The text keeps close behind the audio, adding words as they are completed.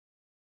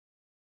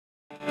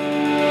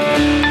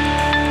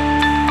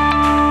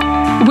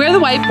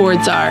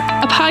Whiteboards Are,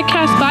 a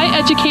podcast by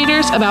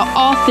educators about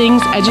all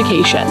things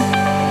education.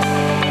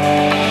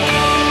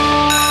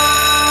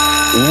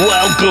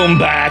 Welcome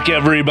back,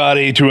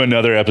 everybody, to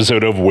another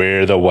episode of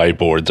Where the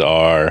Whiteboards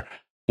Are.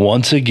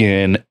 Once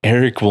again,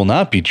 Eric will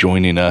not be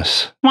joining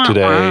us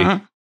today.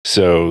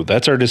 So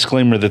that's our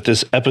disclaimer that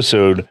this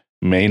episode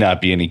may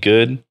not be any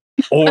good,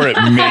 or it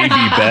may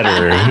be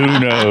better. Who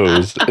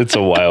knows? It's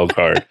a wild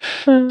card.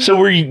 So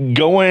we're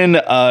going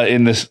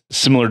in this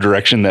similar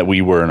direction that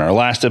we were in our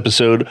last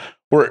episode.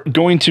 We're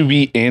going to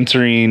be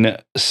answering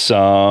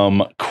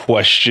some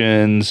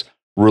questions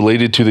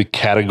related to the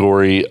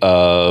category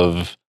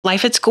of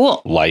life at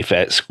school. Life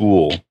at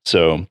school.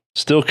 So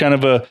still kind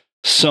of a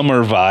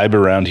summer vibe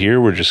around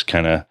here. We're just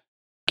kind of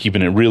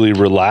keeping it really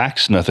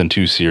relaxed. Nothing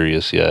too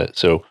serious yet.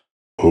 So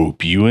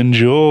hope you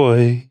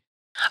enjoy.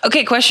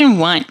 Okay, question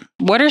 1.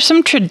 What are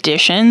some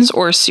traditions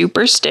or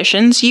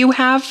superstitions you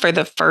have for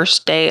the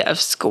first day of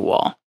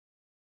school?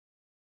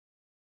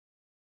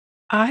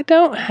 I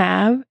don't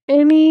have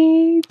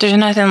any. There's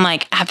nothing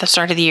like, at the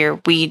start of the year,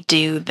 we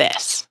do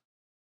this.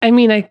 I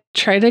mean, I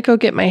try to go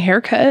get my hair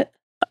cut.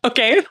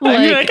 Okay.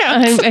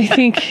 I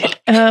think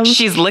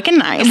she's looking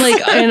nice.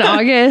 Like in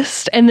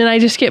August, and then I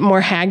just get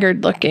more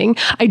haggard looking.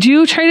 I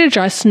do try to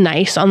dress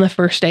nice on the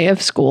first day of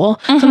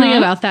school. Mm-hmm. Something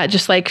about that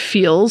just like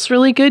feels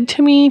really good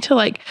to me to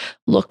like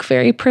look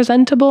very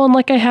presentable and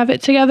like I have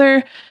it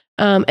together.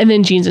 And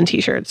then jeans and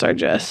t-shirts are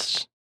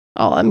just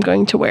all I'm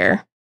going to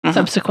wear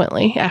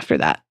subsequently after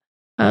that.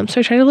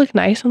 So I try to look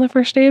nice on the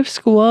first day of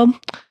school.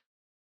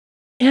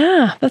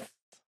 I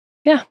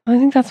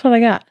think that's what I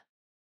got.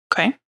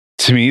 Okay.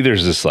 To me,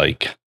 there's this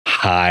like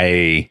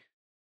high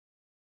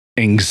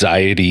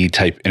anxiety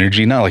type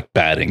energy, not like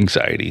bad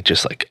anxiety,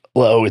 just like,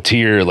 whoa, it's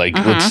here. Like,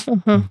 let's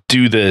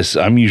do this.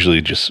 I'm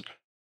usually just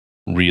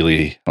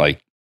really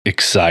like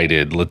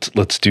excited.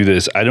 Let's do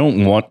this. I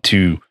don't want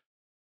to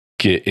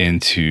get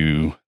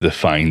into the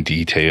fine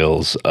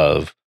details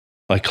of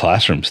like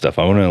classroom stuff.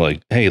 I want to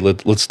like, hey,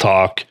 let's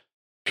talk.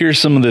 Here's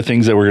some of the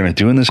things that we're going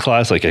to do in this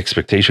class, like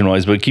expectation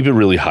wise, but keep it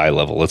really high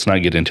level. Let's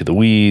not get into the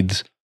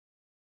weeds.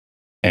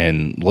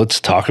 And let's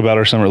talk about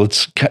our summer.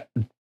 Let's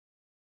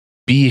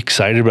be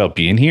excited about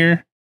being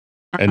here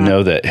and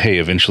know that, hey,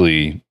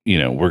 eventually,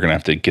 we're going to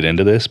have to get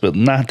into this, but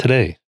not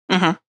today.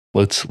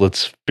 Let's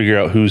figure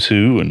out who's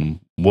who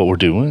and what we're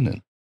doing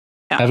and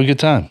have a good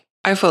time.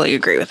 I fully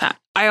agree with that.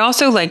 I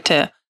also like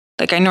to,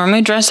 I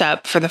normally dress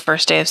up for the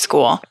first day of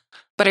school,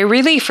 but I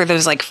really, for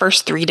those like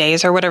first 3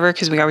 days or whatever,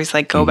 because we always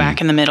like go back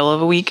in the middle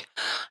of a week,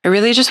 I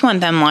really just want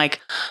them like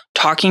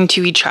talking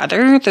to each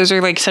other. Those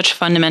are like such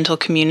fundamental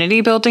community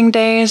building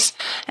days.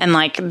 And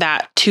like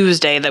that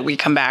Tuesday that we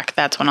come back,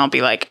 that's when I'll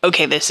be like,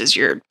 okay, this is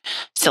your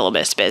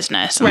syllabus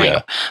business. And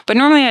like, but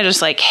normally I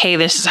just like, hey,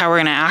 this is how we're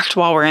going to act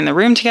while we're in the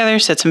room together.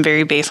 Set some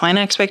very baseline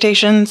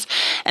expectations.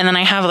 And then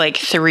I have like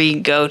 3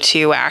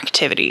 go-to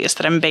activities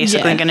that I'm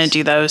basically going to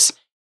do those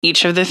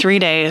each of the 3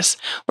 days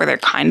where they're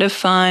kind of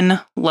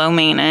fun, low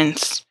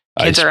maintenance.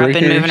 Kids are up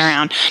and moving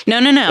around. No.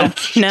 You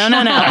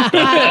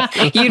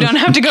don't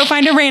have to go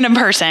find a random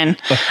person.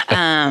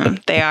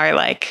 They are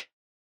like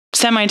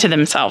semi to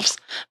themselves,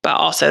 but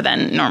also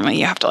then normally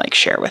you have to like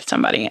share with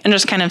somebody and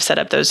just kind of set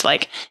up those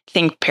like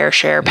think, pair,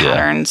 share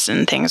patterns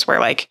and things where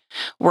like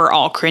we're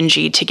all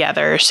cringy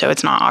together. So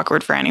it's not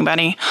awkward for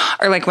anybody.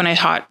 Or like when I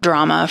taught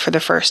drama for the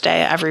first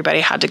day,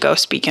 everybody had to go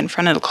speak in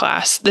front of the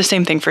class. The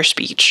same thing for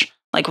speech.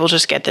 Like, we'll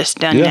just get this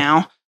done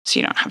now so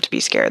you don't have to be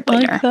scared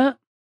later. Like that.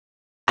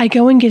 I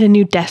go and get a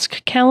new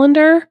desk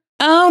calendar.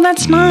 Oh,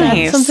 that's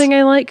nice. That's something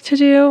I like to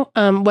do.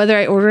 Whether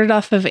I order it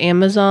off of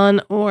Amazon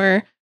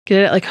or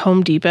get it at like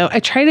Home Depot.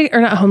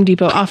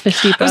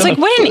 Office Depot. I was like,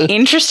 what an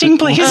interesting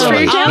place for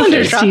your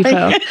calendar.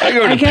 Depot. I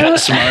go to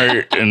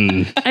PetSmart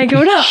and I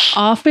go to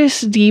Office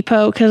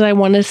Depot because I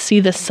want to see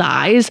the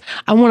size.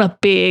 I want a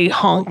big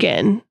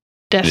honkin'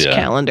 desk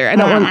calendar. I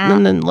don't want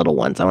one of the little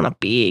ones. I want a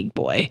big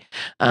boy.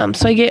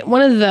 So I get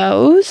one of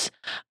those.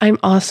 I'm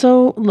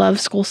also love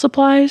school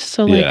supplies.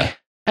 So like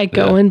I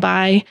go and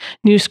buy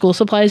new school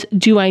supplies.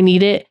 Do I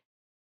need it?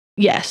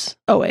 Yes,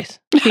 always.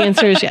 The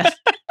answer is yes.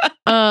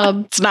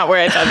 It's not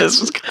where I thought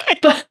this was going.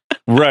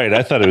 Right.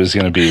 I thought it was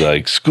going to be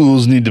like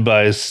schools need to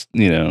buy us,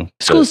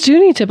 Schools do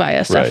need to buy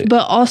us stuff. Right.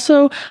 But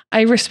also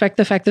I respect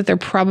the fact that they're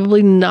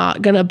probably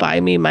not going to buy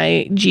me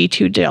my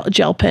G2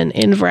 gel pen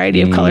in a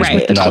variety of colors.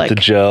 With the not the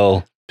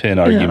gel pen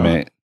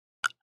argument.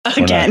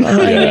 Again.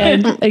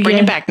 Bring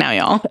it back now,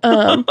 y'all.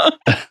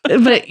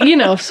 But,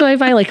 so I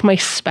buy like my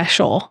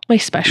special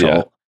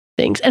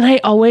things. And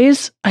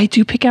I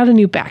do pick out a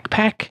new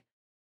backpack.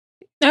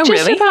 Oh,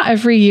 just really? about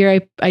every year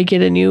I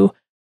get a new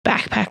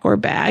backpack or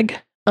bag.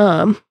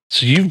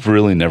 So you've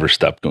really never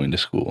stopped going to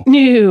school?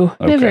 No,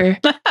 never.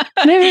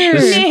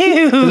 This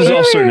is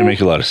all starting to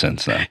make a lot of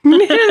sense now.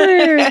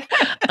 Never.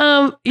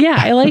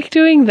 I like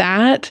doing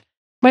that.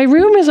 My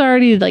room is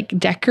already like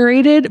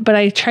decorated, but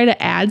I try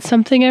to add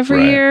something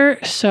every year.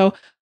 So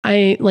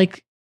I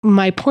like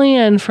my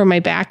plan for my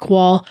back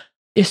wall.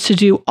 is to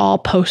do all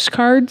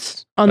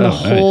postcards on the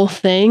whole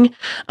thing.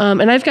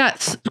 And I've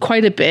got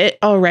quite a bit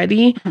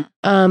already.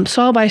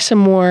 So I'll buy some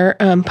more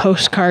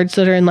postcards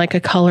that are in like a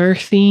color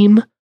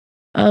theme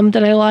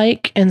that I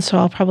like. And so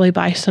I'll probably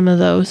buy some of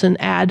those and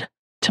add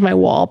to my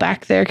wall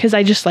back there because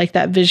I just like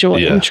that visual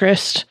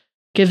interest.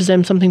 Gives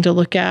them something to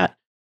look at,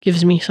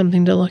 gives me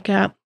something to look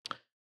at.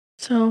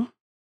 So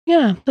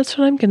yeah, that's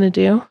what I'm going to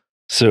do.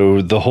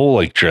 So the whole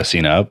like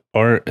dressing up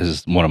part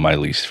is one of my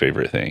least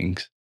favorite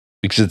things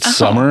because it's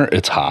summer,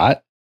 it's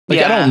hot. Like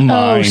I don't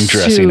mind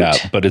dressing up,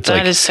 but it's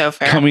that is so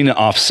fair. Coming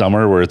off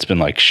summer where it's been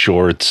like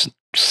shorts,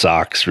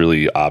 socks,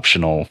 really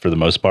optional for the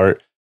most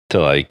part to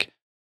like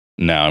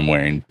now I'm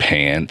wearing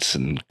pants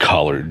and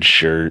collared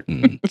shirt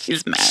and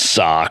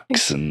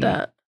socks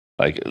and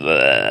like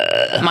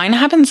bleh. Mine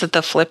happens at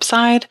the flip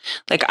side.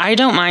 Like I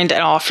don't mind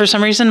at all. For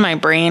some reason, my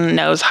brain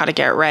knows how to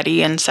get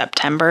ready in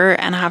September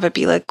and have it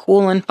be like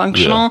cool and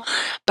functional. Yeah.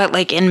 But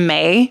like in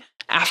May,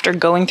 after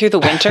going through the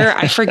winter,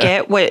 I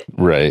forget what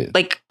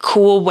like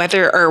cool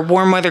weather or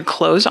warm weather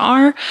clothes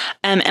are.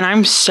 And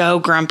I'm so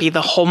grumpy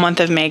the whole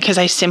month of May because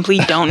I simply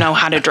don't know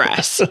how to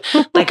dress.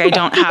 Like I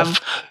don't have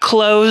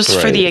clothes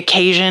for the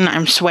occasion.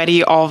 I'm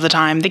sweaty all the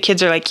time. The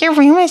kids are like, your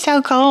room is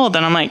so cold.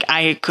 And I'm like,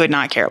 I could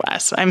not care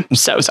less. I'm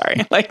so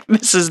sorry. Like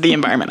this is the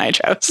environment I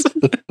chose.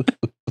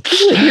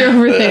 You're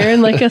over there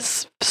in like a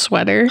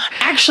sweater.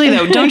 Actually,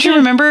 though, don't you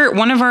remember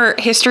one of our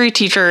history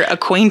teacher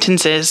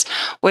acquaintances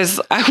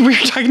was, we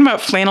were talking about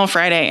Flannel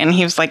Friday and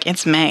he was like,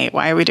 it's May.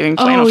 Why are we doing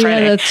Flannel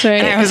Friday? Yeah, that's right.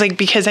 And I was like,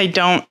 because I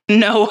don't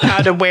know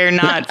how to wear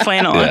not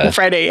flannel on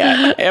Friday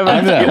yet.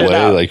 I'm that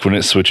way. Like when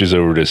it switches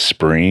over to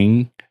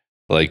spring,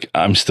 like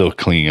I'm still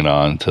clinging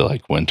on to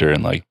like winter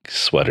and like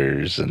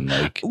sweaters and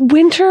like.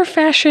 Winter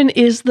fashion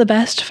is the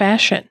best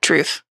fashion.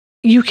 Truth.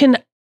 You can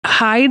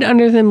hide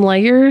under them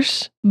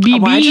layers.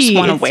 BB, I just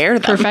want to wear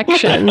them.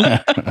 Perfection.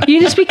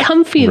 You just be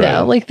comfy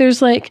though. Like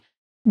there's like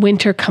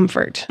winter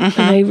comfort. And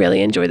I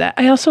really enjoy that.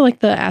 I also like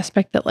the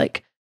aspect that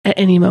like at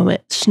any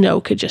moment snow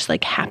could just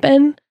like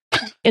happen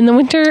in the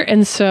winter.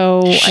 And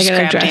so I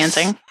gotta dress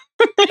dancing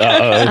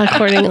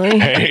accordingly.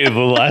 Hey, the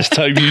last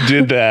time you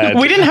did that,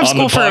 we didn't have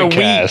school for a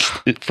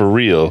week. For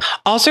real.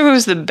 Also, it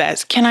was the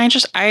best.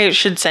 I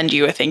should send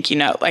you a thank you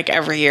note like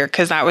every year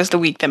because that was the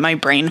week that my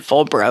brain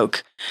full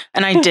broke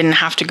and I didn't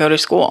have to go to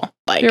school.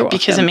 Like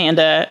because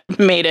Amanda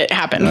made it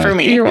happen for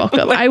me. You're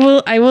welcome. Like,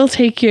 I will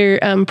take your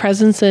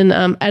presents and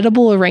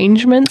edible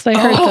arrangements. I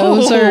heard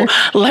those are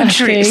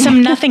luxury.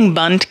 Some nothing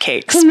bunt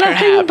cakes,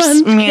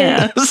 perhaps.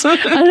 Yes.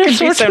 Could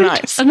be so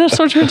nice. An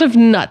assortment of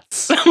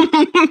nuts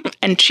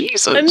and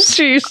cheeses. I'm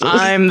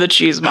the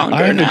cheesemonger.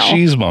 I'm the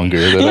cheesemonger.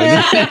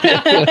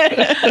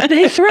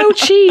 They throw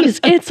cheese.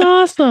 It's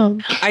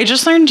awesome. I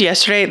just learned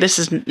yesterday. This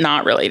is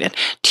not related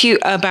to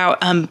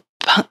about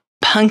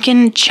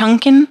pumpkin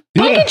chunkin'.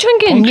 Pumpkin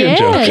chunkin',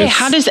 yeah. Okay,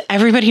 how does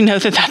everybody know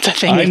that that's a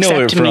thing? I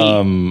know it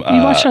from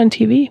you watch it on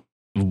TV.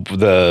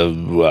 The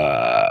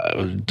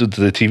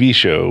TV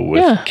show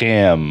with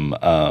Cam.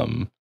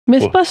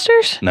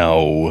 Mythbusters?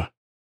 No.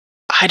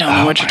 I don't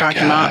know what you're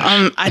talking about.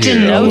 I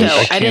didn't know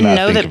though. I didn't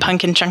know that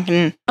pumpkin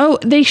chunkin'. Oh,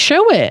 they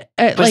show it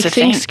at like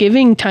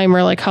Thanksgiving time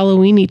or like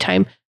Halloweeny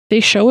time. They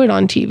show it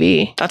on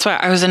TV. That's why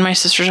I was in my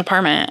sister's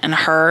apartment and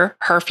her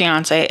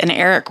fiance and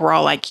Eric were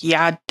all like,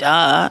 yeah,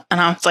 duh. And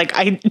I was like,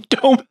 I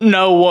don't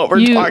know what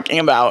we're talking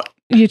about.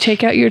 You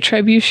take out your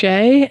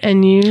trebuchet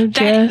and you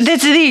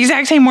that's the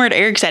exact same word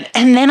Eric said.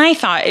 And then I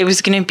thought it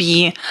was going to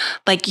be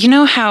like, you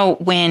know how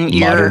when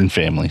you're Modern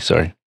Family,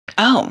 sorry.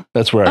 Oh.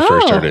 That's where I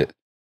first heard it.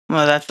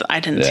 Well, I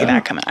didn't see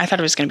that coming. I thought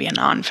it was going to be a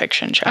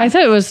nonfiction show. I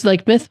thought it was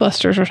like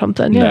Mythbusters or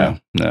something. Yeah.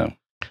 No.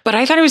 But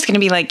I thought it was going to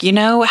be like, you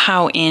know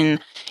how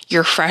in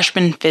your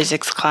freshman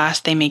physics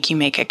class, they make you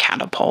make a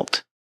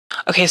catapult.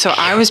 Okay, so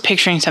I was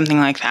picturing something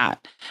like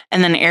that.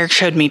 And then Eric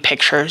showed me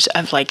pictures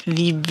of like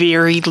the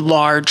very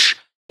large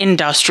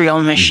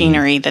industrial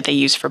machinery that they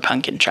use for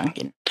pumpkin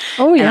chunkin'.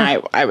 Oh, yeah.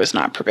 And I was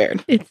not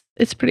prepared.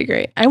 It's pretty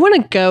great. I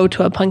want to go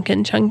to a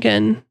pumpkin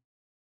chunkin'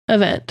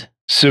 event.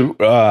 So,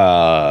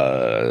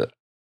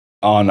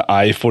 on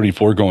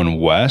I-44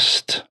 going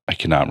west, I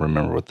cannot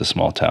remember what the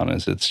small town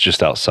is. It's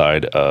just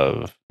outside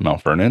of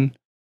Mount Vernon.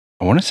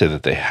 I want to say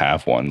that they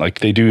have one. Like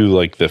they do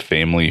like the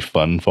family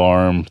fun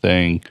farm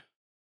thing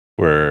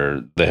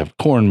where they have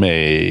corn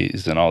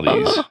maze and all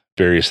these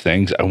various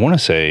things. I want to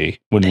say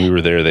when we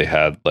were there, they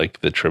had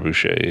like the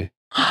trebuchet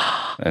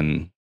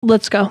and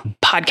let's go.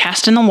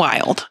 Podcast in the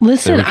wild.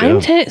 Listen,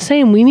 I'm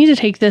saying we need to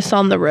take this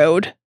on the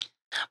road.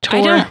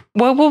 Tour.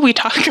 What will we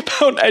talk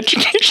about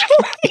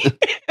educationally?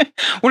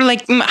 We're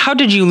like, how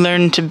did you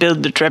learn to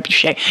build the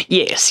trebuchet?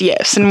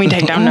 Yes. And we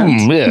take down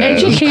notes.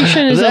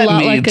 Education is a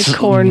lot like a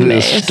corn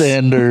maze.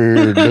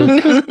 Standard.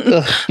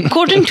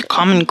 According to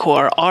Common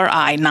Core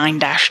RI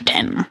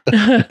 9-10.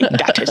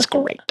 That is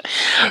great.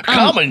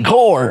 Common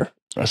Core.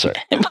 Oh, sorry.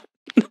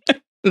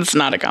 It's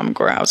not a Common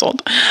Core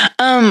household.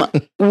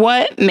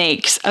 What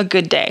makes a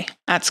good day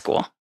at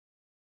school?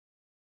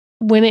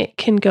 When it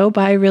can go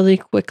by really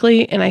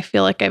quickly and I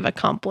feel like I've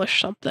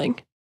accomplished something.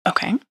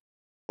 Okay.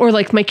 Or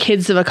like my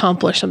kids have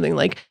accomplished something.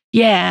 Like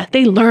yeah,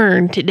 they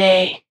learned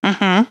today.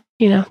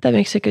 You know, that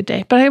makes a good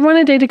day. But I want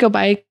a day to go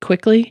by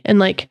quickly and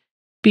like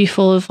be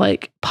full of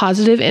like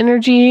positive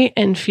energy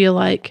and feel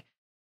like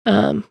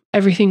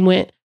everything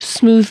went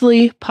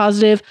smoothly,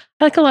 positive.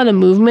 I like a lot of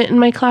movement in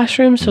my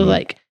classroom. So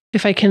like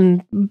if I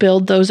can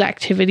build those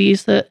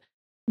activities that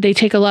they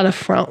take a lot of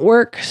front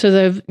work. So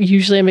that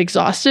usually I'm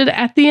exhausted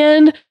at the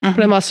end, but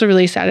I'm also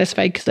really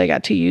satisfied because I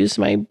got to use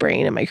my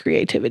brain and my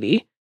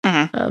creativity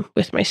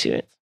with my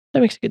students.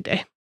 That makes a good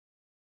day.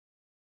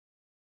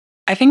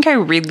 I think I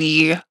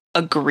really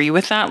agree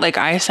with that. Like,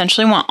 I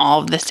essentially want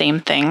all of the same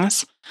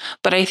things,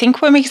 but I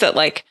think what makes it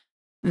like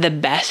the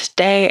best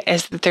day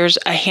is that there's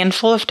a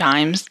handful of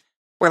times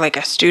where like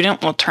a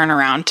student will turn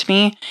around to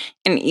me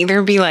and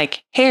either be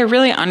like, hey, I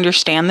really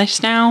understand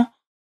this now,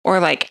 or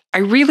like, I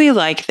really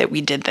like that we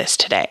did this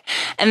today.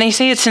 And they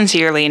say it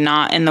sincerely,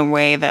 not in the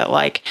way that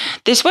like,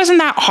 this wasn't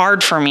that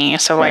hard for me.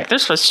 So like,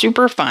 this was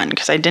super fun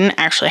because I didn't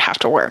actually have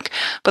to work.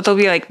 But they'll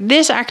be like,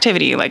 this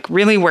activity like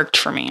really worked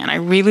for me. And I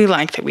really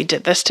like that we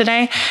did this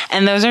today.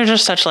 And those are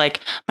just such like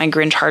my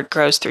Grinch heart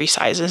grows 3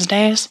 sizes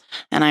days.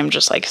 And I'm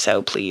just like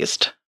so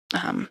pleased.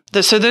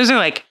 So those are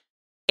like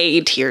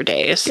A tier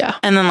days. Yeah.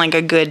 And then like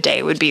a good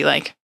day would be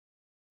like,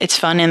 it's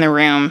fun in the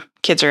room.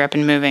 Kids are up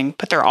and moving,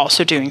 but they're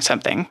also doing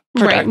something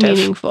productive. Right,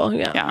 meaningful.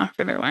 Yeah,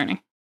 for their learning.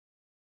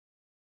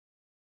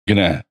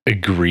 Gonna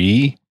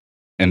agree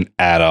and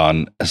add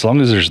on, as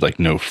long as there's like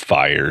no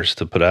fires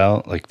to put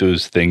out, like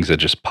those things that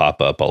just pop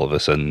up all of a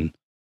sudden,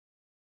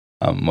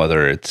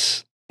 whether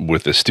it's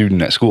with a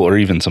student at school or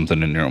even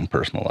something in your own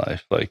personal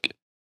life, like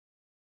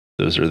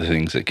those are the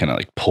things that kind of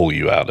like pull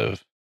you out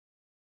of,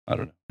 I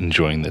don't know,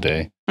 enjoying the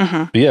day.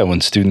 But yeah,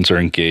 when students are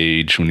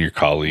engaged, when your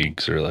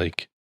colleagues are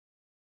like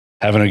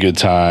having a good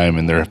time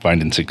and they're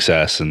finding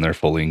success and they're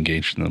fully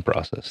engaged in the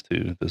process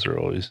too, those are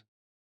always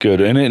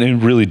good. And it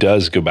really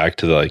does go back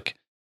to like,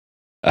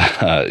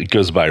 it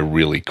goes by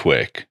really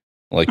quick,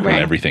 like when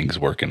everything's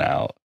working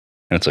out.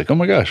 And it's like, oh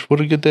my gosh, what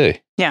a good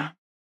day. Yeah.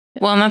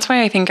 Well, and that's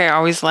why I think I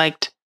always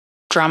liked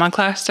drama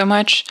class so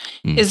much,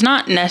 is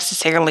not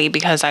necessarily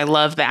because I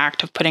love the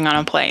act of putting on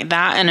a play.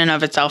 That in and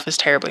of itself is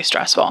terribly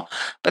stressful.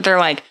 But they're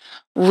like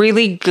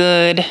really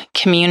good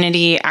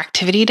community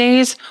activity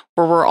days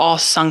where we're all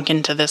sunk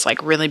into this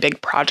like really big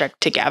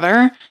project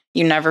together.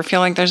 You never feel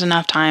like there's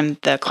enough time.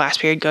 The class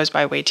period goes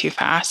by way too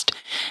fast.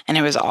 And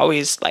it was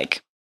always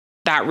like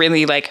that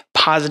really like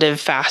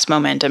positive, fast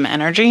momentum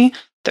energy.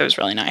 That was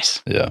really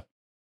nice. Yeah.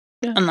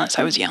 Unless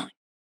I was yelling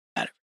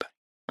at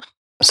everybody.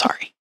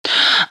 Sorry.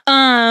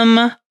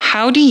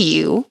 How do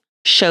you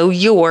show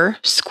your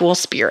school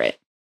spirit?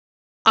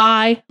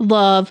 I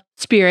love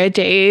spirit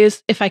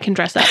days if I can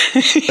dress up.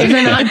 If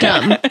they're not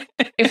dumb.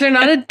 If they're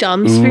not a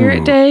dumb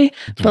spirit day,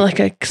 but like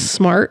a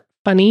smart,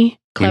 funny,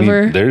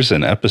 clever. There's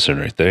an episode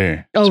right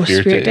there. Oh,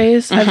 spirit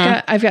days.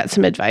 I've got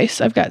some advice.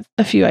 I've got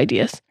a few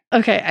ideas.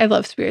 Okay, I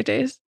love spirit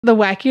days. The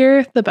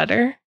wackier, the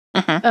better.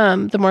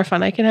 The more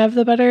fun I can have,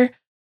 the better.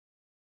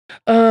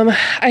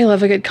 I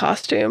love a good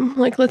costume.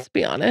 Like, let's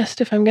be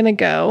honest. If I'm gonna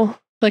go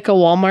like a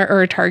Walmart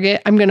or a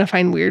Target, I'm gonna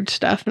find weird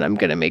stuff and I'm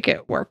gonna make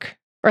it work.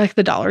 Or like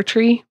the Dollar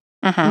Tree.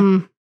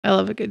 I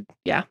love a good,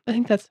 I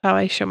think that's how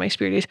I show my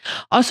spirit days.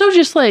 Also,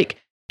 just like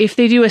if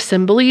they do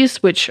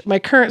assemblies, which my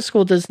current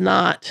school does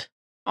not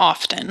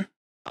often,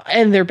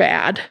 and they're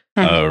bad.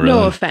 Oh, really?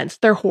 No offense,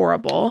 they're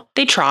horrible.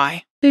 They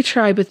try,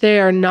 but they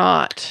are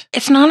not.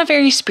 It's not a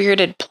very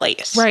spirited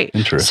place, right?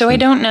 Interesting. So I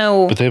don't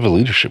know, but they have a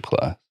leadership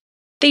class.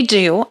 They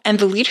do, and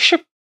the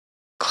leadership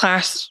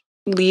class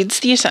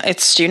leads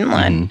it's student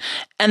led,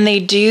 and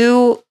they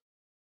do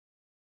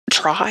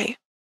try.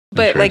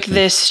 But like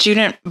the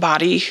student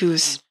body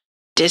who's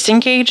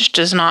disengaged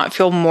does not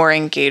feel more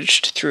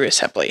engaged through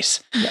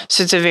assemblies. Yeah.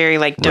 So it's a very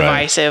like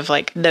divisive,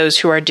 like those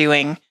who are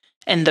doing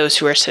and those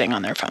who are sitting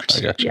on their phones.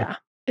 I gotcha. Yeah,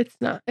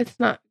 it's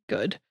not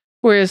good.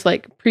 Whereas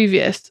like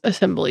previous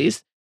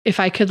assemblies, if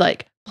I could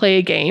like play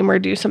a game or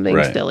do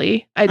something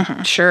silly,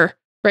 I'd sure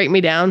write me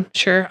down.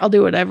 Sure, I'll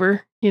do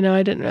whatever. You know,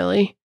 I didn't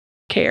really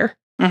care.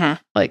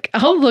 Like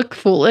I'll look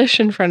foolish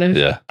in front of.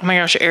 Yeah. Oh my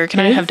gosh, Eric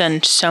and I have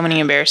done so many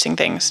embarrassing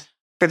things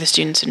for the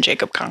students in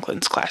Jacob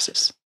Conklin's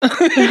classes.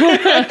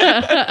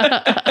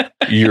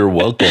 You're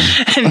welcome.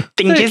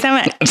 Thank you so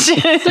much.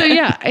 So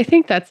yeah, I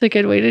think that's a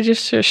good way to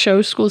just to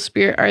show school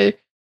spirit. Are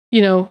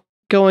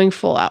going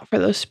full out for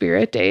those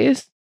spirit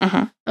days.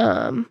 I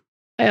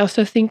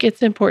also think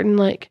it's important,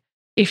 like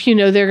if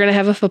they're going to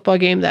have a football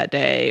game that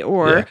day,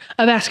 or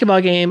a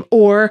basketball game,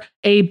 or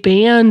a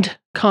band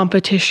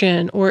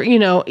competition, or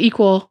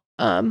equal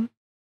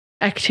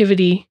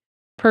activity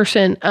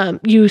person,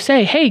 you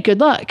say, hey, good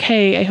luck.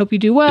 Hey, I hope you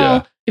do well.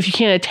 Yeah. If you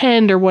can't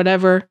attend or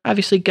whatever,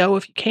 obviously go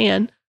if you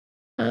can.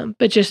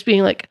 But just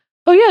being like,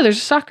 oh yeah, there's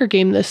a soccer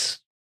game this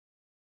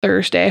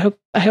Thursday.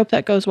 I hope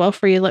that goes well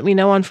for you. Let me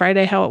know on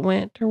Friday how it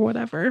went or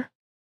whatever.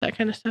 That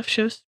kind of stuff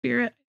shows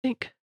spirit, I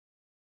think.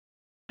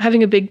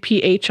 Having a big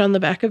PH on the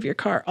back of your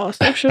car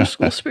also shows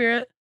school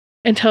spirit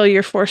until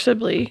you're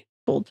forcibly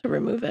told to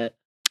remove it.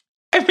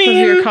 I mean,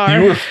 your car.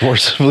 You were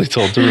forcibly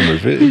told to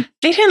remove it?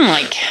 They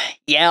didn't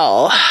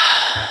yell,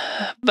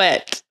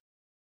 but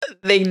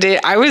They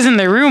did. I was in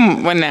the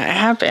room when that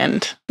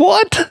happened.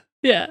 What?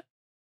 Yeah.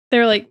 They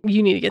were like,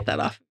 you need to get that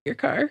off of your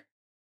car.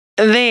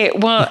 Did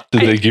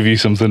they give you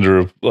something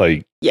to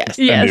Yes.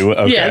 Yes.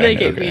 Okay, Yeah, they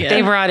gave me.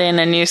 They brought in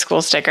a new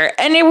school sticker,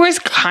 and it was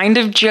kind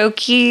of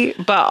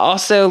jokey, but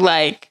also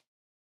like,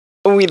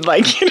 we'd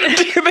like you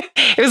to do that.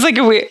 It was like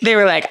they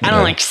were like, I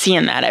don't like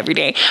seeing that every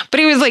day, but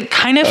it was like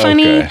kind of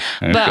funny,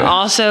 but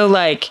also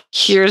like,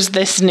 here's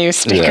this new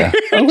sticker.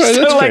 Yeah. Okay,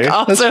 so like fair.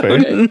 also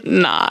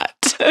not.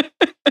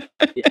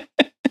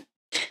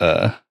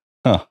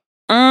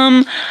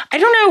 I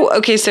don't know.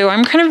 Okay, so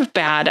I'm kind of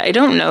bad. I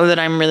don't know that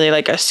I'm really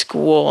like a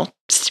school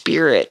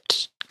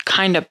spirit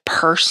kind of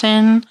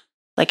person.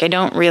 Like I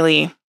don't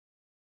really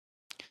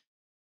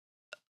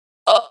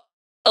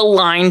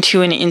align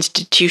to an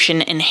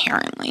institution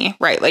inherently,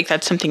 right? Like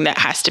that's something that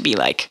has to be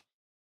like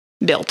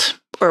built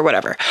or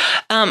whatever.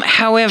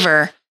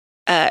 However,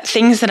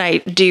 things that I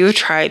do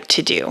try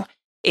to do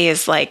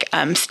is like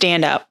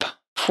stand up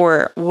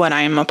for what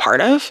I'm a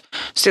part of.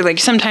 So like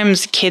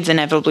sometimes kids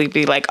inevitably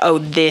be like, oh,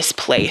 this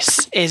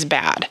place is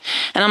bad.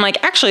 And I'm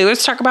like, actually,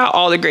 let's talk about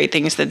all the great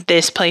things that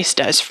this place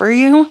does for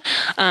you.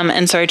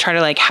 And so I try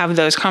to like have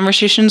those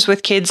conversations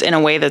with kids in a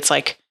way that's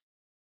like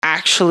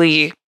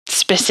actually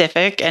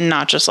specific and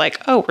not just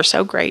like, oh, we're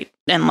so great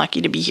and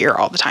lucky to be here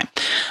all the time.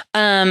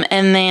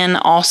 And then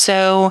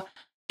also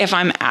if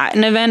I'm at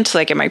an event,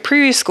 like at my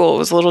previous school, it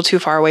was a little too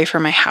far away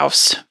from my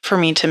house for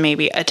me to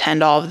maybe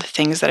attend all of the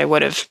things that I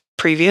would have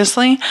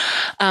previously.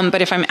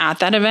 But if I'm at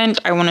that event,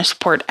 I want to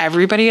support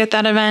everybody at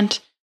that event.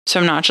 So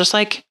I'm not just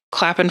like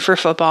clapping for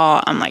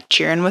football. I'm like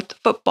cheering with the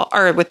football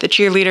or with the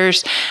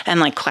cheerleaders and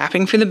like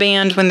clapping for the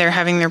band when they're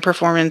having their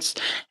performance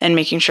and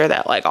making sure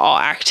that like all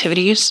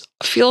activities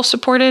feel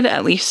supported,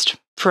 at least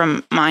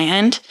from my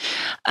end.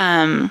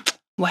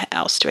 What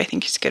else do I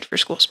think is good for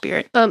school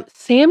spirit?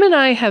 Sam and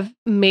I have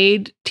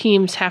made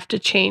teams have to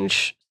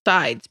change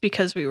sides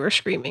because we were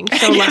screaming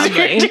so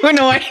loudly. Too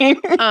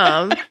annoying.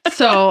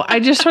 So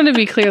I just want to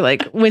be clear,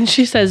 like when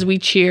she says we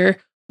cheer,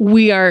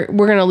 we're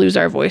gonna lose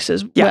our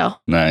voices. Yeah.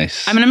 Well,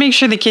 nice. I'm gonna make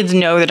sure the kids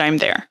know that I'm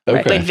there.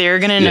 Okay. Like they're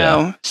gonna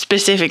know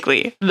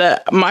specifically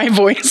that my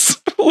voice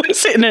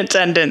was in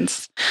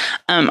attendance.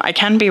 I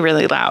can be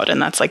really loud,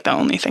 and that's like the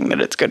only thing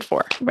that it's good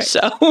for. Right. So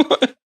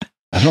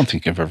I don't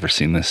think I've ever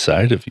seen this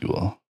side of you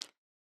all.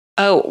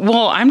 oh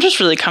well, I'm just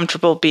really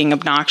comfortable being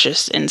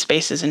obnoxious in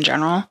spaces in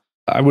general.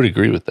 I would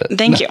agree with that.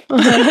 Thank you.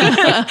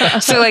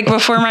 So like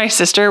before my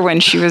sister, when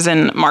she was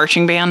in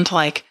marching band,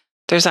 like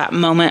there's that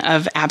moment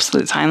of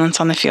absolute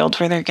silence on the field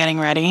where they're getting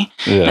ready.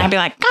 Yeah. And I'd be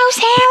like, go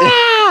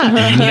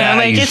Sarah! You know,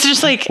 like it's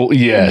just like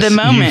yes, the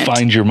moment. You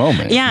find your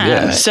moment.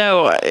 Yeah.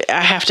 So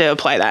I have to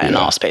apply that in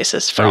all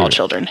spaces for all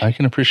children. I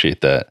can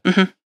appreciate that.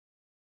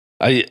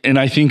 Mm-hmm.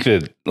 I think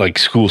that like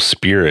school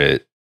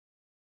spirit,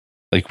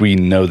 like we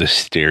know the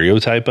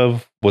stereotype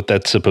of what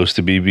that's supposed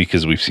to be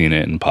because we've seen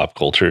it in pop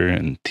culture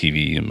and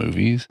TV and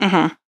movies.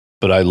 Mm-hmm.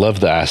 But I love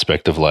the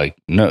aspect of like,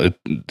 no,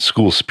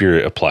 school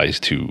spirit applies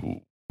to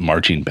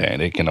marching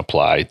band. It can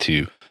apply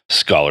to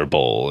Scholar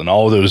Bowl and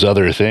all those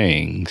other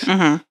things.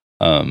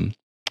 Mm-hmm.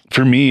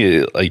 For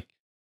me, like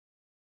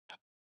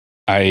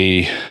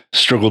I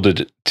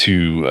struggled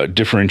to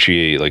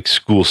differentiate like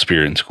school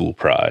spirit and school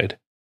pride.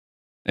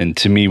 And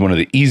to me, one of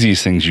the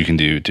easiest things you can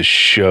do to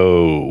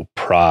show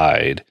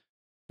pride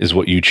is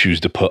what you choose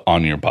to put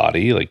on your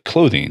body, like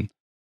clothing.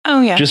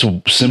 Oh, yeah. Just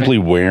simply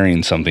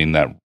wearing something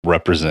that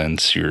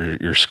represents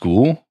your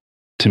school,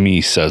 to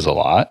me, says a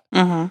lot.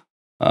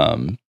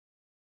 Mm-hmm.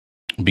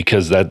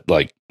 Because that,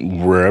 like,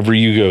 wherever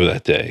you go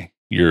that day,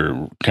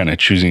 you're kind of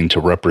choosing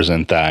to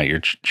represent that. You're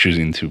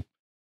choosing to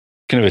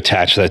kind of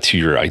attach that to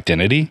your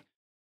identity.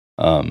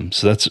 So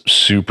that's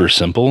super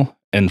simple.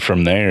 And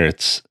from there,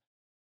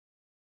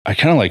 I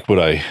kind of like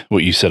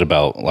what you said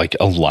about like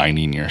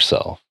aligning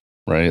yourself,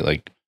 right?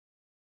 Like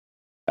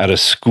at a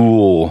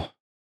school,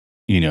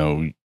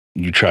 you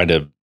try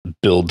to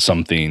build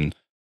something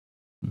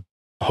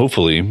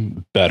hopefully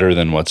better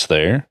than what's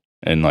there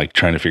and like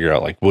trying to figure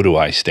out like, what do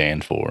I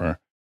stand for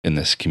in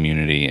this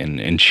community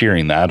and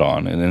cheering that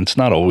on. And it's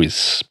not always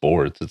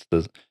sports.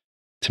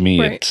 To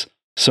me, it's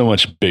so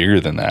much bigger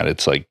than that.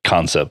 It's like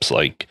concepts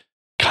like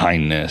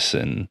kindness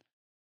and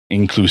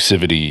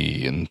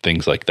inclusivity and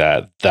things like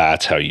that.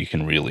 That's how you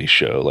can really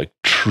show like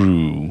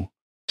true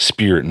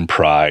spirit and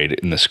pride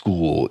in the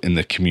school, in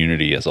the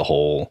community as a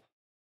whole.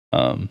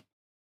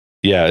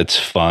 Yeah, it's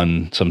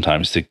fun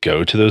sometimes to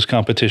go to those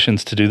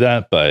competitions to do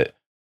that. But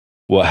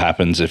what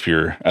happens if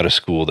you're at a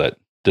school that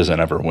doesn't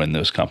ever win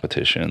those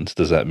competitions?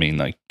 Does that mean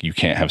like you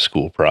can't have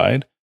school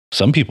pride?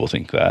 Some people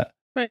think that.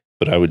 Right.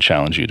 But I would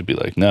challenge you to be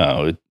like,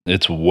 no,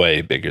 it's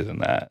way bigger than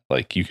that.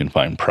 Like you can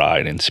find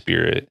pride and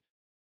spirit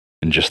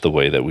in just the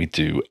way that we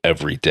do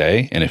every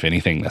day. And if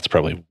anything, that's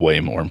probably way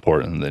more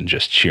important than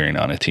just cheering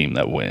on a team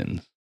that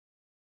wins.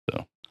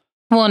 So,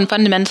 well, and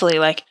fundamentally,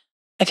 like,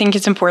 I think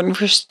it's important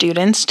for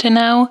students to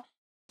know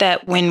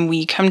that when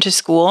we come to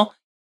school,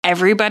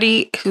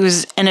 everybody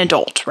who's an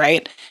adult,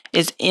 right,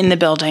 is in the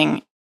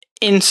building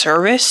in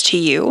service to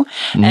you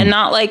and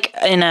not like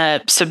in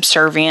a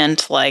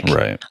subservient, like,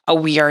 oh,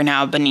 we are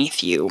now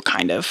beneath you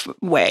kind of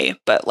way,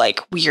 but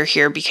like we are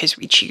here because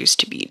we choose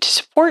to be to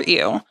support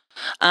you.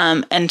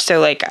 And so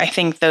like, I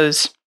think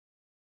those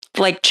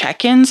like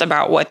check-ins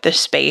about what the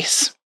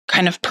space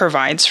kind of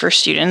provides for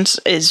students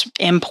is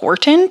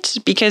important,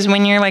 because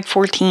when you're like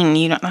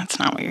 14, that's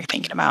not what you're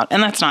thinking about.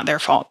 And that's not their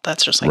fault.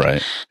 That's just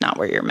like not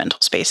where your mental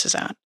space is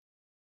at.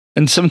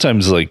 And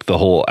sometimes like the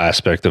whole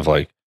aspect of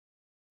like,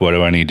 what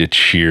do I need to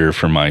cheer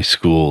for my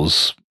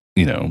school's,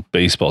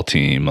 baseball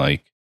team?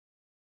 Like,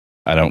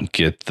 I don't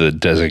get the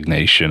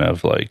designation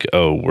of like,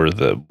 oh, we're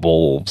the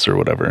Wolves or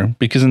whatever.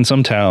 Because in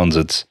some towns,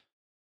 it's,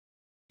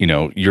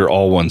 you're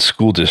all one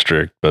school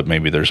district, but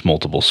maybe there's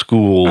multiple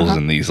schools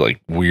and these like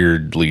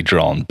weirdly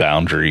drawn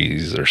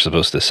boundaries are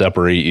supposed to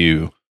separate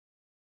you.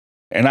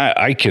 And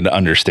I can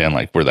understand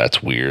like where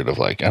that's weird of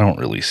like, I don't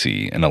really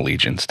see an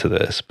allegiance to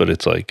this, but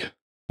it's like,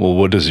 well,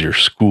 what does your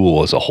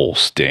school as a whole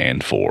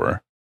stand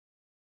for?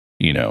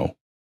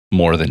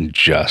 More than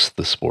just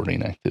the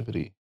sporting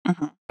activity.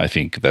 I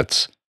think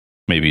that's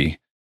maybe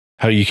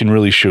how you can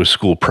really show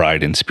school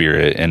pride and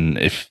spirit. And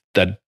if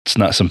that's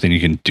not something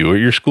you can do at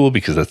your school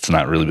because that's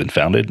not really been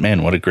founded,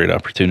 man, what a great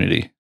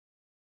opportunity.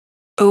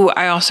 Oh,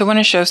 I also want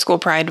to show school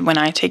pride when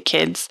I take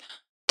kids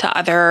to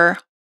other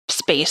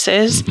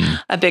spaces.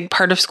 A big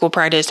part of school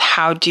pride is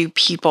how do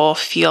people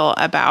feel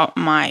about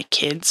my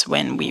kids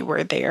when we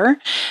were there,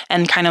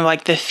 and kind of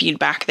like the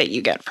feedback that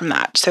you get from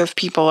that. So if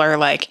people are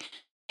like,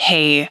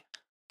 hey,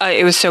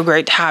 it was so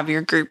great to have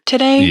your group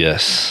today.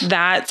 Yes.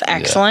 That's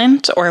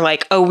excellent. Yeah. Or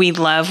like, oh, we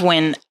love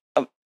when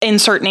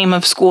insert name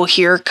of school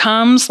here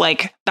comes.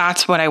 Like,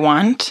 that's what I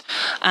want.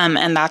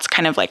 And that's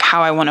kind of like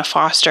how I want to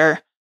foster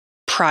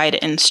pride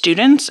in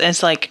students,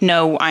 is like,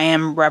 no, I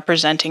am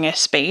representing a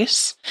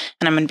space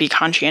and I'm going to be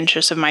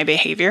conscientious of my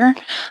behavior.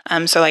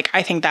 So like,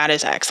 I think that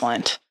is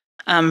excellent.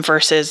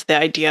 Versus the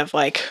idea of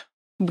like,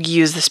 we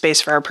use the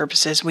space for our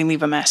purposes. We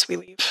leave a mess, we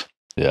leave.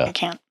 Yeah. I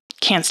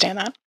can't stand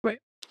that. Right.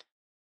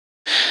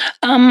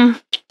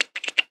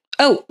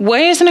 What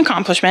is an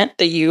accomplishment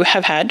that you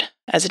have had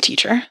as a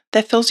teacher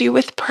that fills you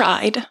with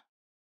pride?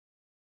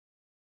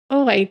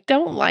 Oh, I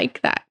don't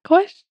like that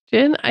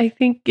question. I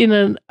think in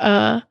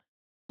an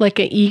like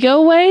an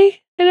ego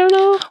way. I don't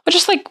know. Well,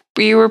 just like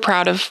you were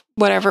proud of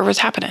whatever was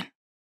happening.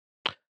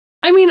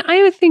 I mean,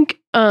 I would think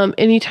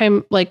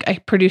anytime like I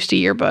produced a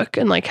yearbook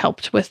and like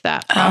helped with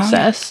that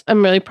process,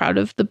 I'm really proud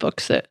of the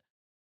books that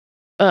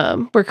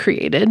were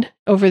created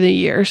over the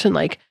years, and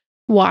like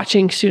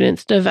watching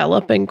students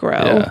develop and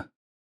grow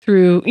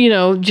through,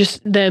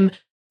 just them,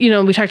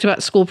 we talked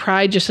about school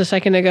pride just a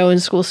second ago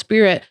and school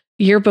spirit.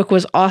 Yearbook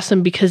was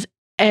awesome because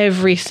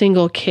every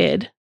single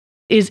kid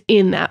is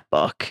in that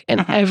book,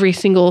 and every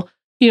single,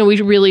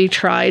 we really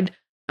tried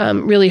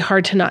really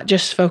hard to not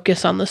just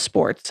focus on the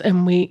sports,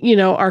 and we,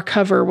 our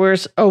cover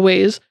was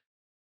always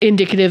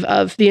indicative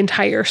of the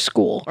entire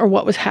school or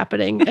what was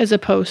happening as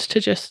opposed to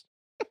just,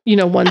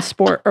 one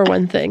sport or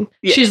one thing.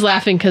 Yeah. She's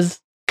laughing because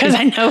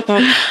I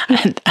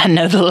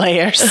know the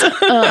layers.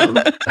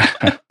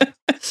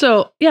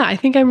 So yeah, I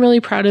think I'm really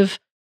proud of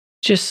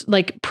just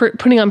like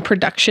putting on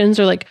productions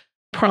or like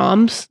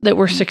proms that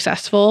were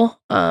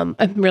successful. I'm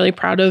really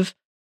proud of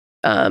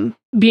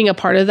being a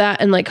part of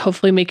that and like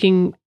hopefully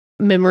making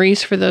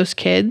memories for those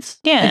kids.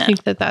 Yeah, I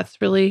think that's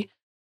really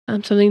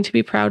something to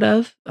be proud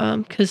of,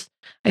 because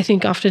I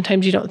think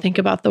oftentimes you don't think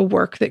about the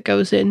work that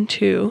goes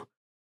into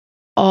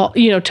all,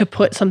 to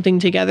put something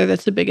together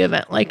that's a big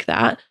event like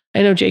that.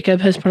 I know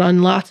Jacob has put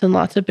on lots and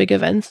lots of big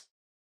events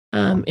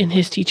in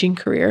his teaching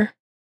career.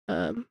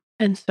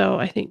 And so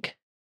I think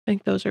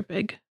those are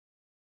big.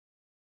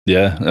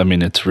 Yeah. I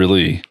mean, it's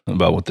really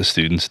about what the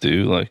students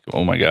do. Like,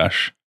 oh my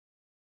gosh,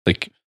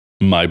 like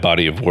my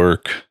body of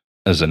work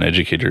as an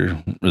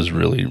educator is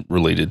really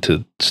related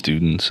to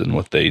students and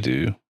what they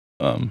do.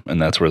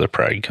 And that's where the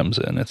pride comes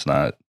in. It's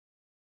not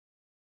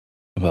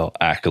about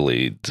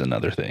accolades and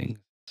other things.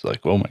 It's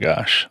like, oh my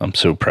gosh, I'm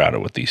so proud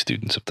of what these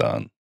students have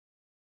done.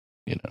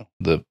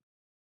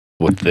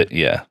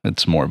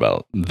 It's more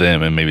about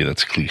them, and maybe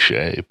that's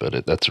cliche,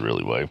 but that's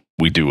really why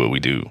we do what we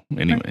do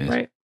anyways.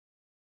 Right.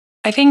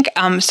 I think,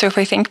 so if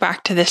I think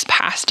back to this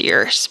past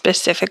year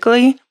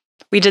specifically,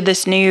 we did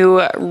this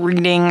new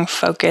reading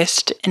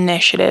focused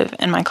initiative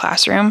in my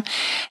classroom,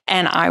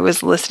 and I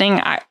was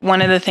listening.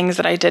 One of the things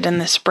that I did in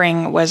the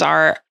spring was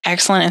our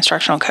excellent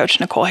instructional coach,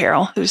 Nicole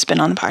Harrell, who's been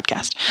on the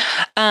podcast,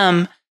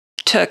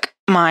 took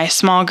my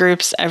small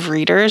groups of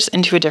readers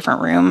into a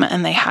different room,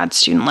 and they had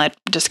student-led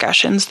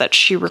discussions that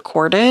she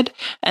recorded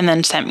and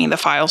then sent me the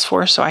files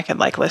for so I could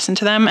like listen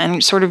to them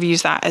and sort of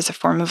use that as a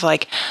form of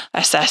like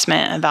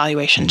assessment,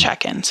 evaluation,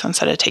 check-in. So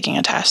instead of taking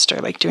a test or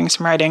like doing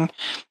some writing,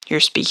 you're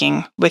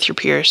speaking with your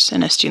peers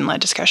in a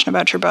student-led discussion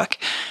about your book.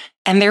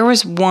 And there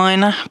was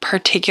one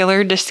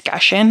particular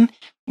discussion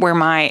where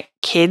my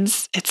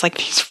kids, it's like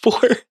these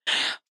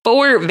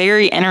four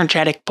very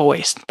energetic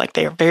boys, like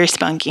they are very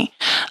spunky,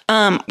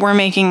 were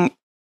making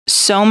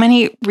so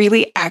many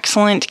really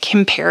excellent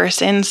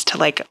comparisons to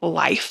like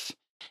life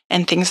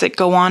and things that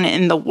go on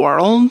in the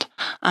world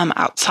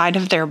outside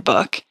of their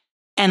book.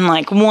 And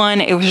like,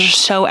 one, it was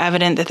just so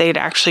evident that they'd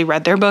actually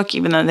read their book,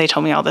 even though they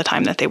told me all the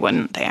time that they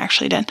wouldn't. They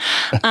actually did.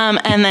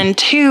 And then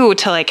two,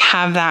 to like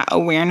have that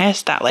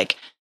awareness, that like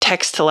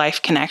text to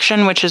life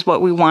connection, which is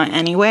what we want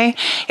anyway.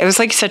 It was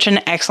like such an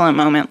excellent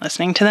moment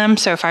listening to them.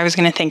 So if I was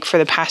going to think for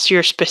the past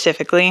year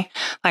specifically,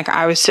 like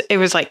it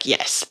was like,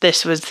 yes,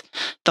 this was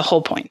the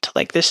whole point.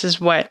 Like, this is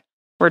what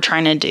we're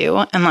trying to do,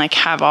 and like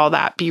have all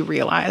that be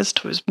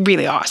realized was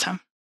really awesome.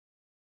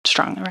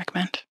 Strongly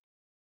recommend.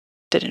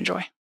 Did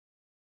enjoy.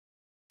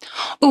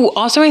 Oh,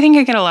 also, I think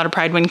I get a lot of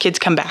pride when kids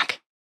come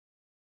back.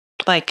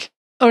 Like,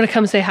 to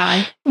come say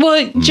hi.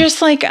 Well,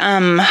 just like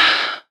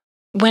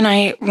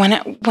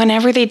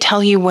whenever they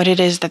tell you what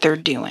it is that they're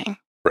doing.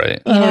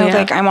 Right. You know,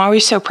 like, I'm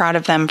always so proud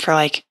of them for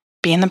like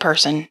being the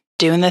person,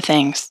 doing the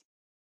things,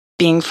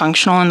 being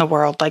functional in the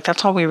world. Like,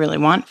 that's all we really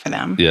want for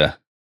them. Yeah.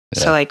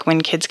 So like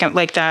when kids come,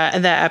 like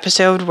that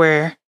episode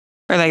or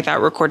like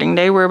that recording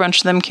day where a bunch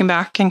of them came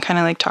back and kind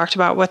of like talked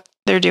about what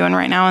they're doing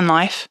right now in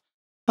life.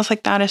 I was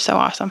like, that is so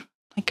awesome.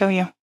 Like, go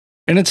you.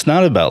 And it's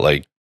not about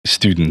like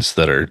students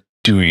that are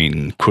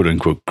doing quote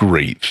unquote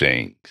great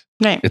things.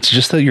 Right. It's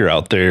just that you're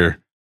out there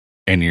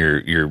and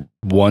you're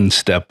one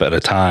step at a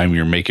time.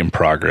 You're making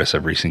progress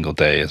every single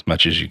day as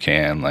much as you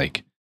can.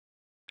 Like,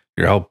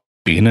 you're out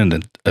being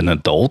an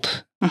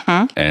adult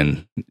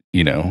and,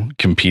 you know,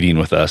 competing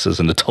with us as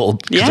an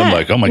adult. Because I'm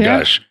like, oh my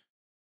gosh,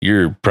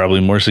 you're probably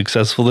more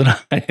successful than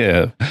I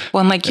am.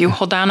 Well, and like you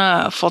hold down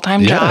a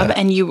full-time job,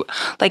 and you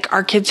like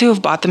our kids who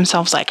have bought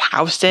themselves like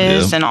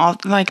houses and all,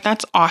 like,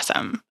 that's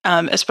awesome.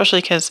 Especially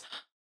because,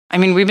 I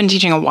mean, we've been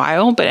teaching a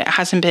while, but it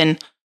hasn't been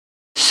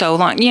so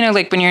long. You know,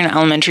 like when you're an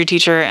elementary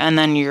teacher and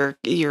then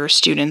your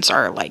students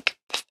are like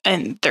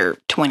in their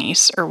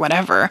 20s or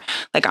whatever,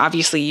 like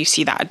obviously you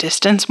see that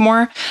distance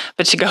more,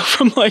 but to go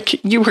from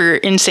like you were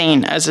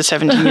insane as a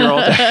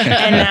 17-year-old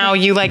and now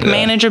you like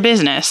manage a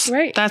business,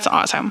 right? That's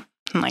awesome.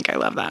 And like, I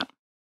love that.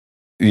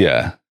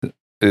 Yeah.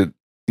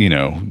 You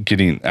know,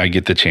 I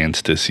get the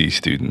chance to see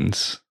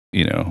students,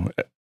 you know,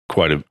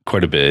 quite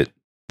a bit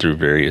through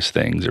various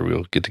things, or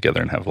we'll get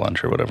together and have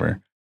lunch or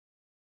whatever.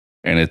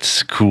 And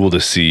it's cool to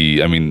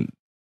see. I mean,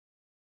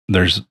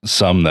 there's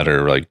some that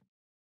are like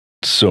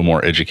so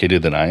more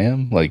educated than I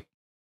am, like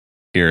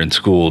here in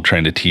school,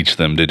 trying to teach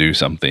them to do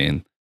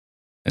something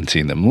and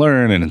seeing them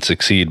learn and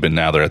succeed. But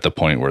now they're at the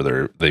point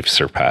where they've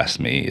surpassed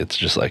me. It's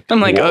just like,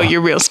 I'm like, whoa. Oh,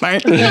 you're real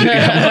smart. I'm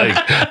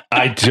like,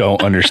 I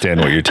don't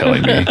understand what you're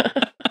telling me.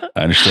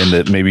 I understand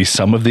that maybe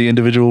some of the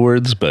individual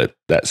words, but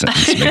that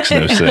sentence makes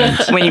no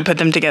sense. When you put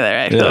them together,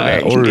 I feel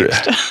very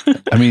confused.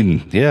 I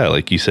mean, yeah,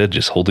 like you said,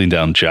 just holding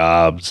down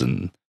jobs.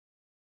 And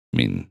I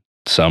mean,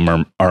 some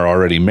are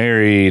already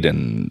married,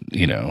 and,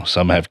 you know,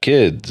 some have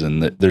kids,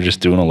 and they're just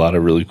doing a lot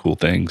of really cool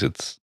things.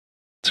 It's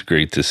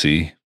great to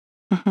see.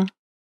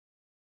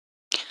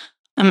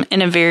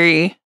 In a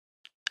very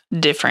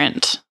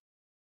different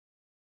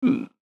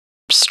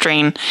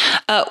strain.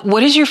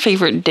 What is your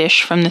favorite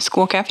dish from the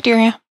school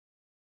cafeteria?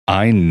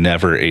 I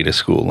never ate a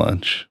school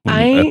lunch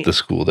at the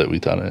school that we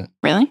taught at.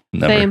 Really?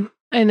 Never. Same.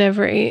 I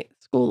never ate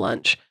school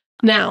lunch.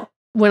 Now,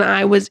 when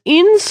I was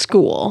in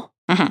school,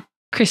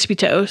 Crispy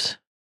Toes.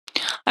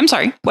 I'm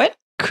sorry, what?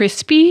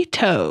 Crispy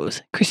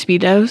Toes. Crispy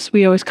Doughs.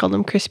 We always call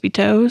them Crispy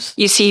Toes.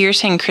 You see, you're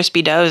saying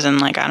Crispy Doughs,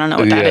 and like, I don't know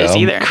what that is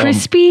either.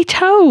 Crispy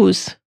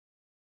Toes.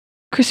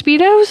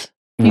 Crispitos?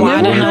 Well,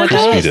 I don't know what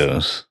that is.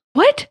 Crispitos.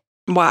 What?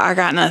 Well, I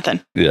got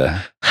nothing.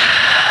 Yeah.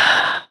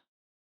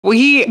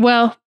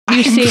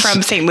 I'm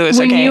from St. Louis.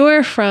 When you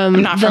are from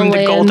I'm not from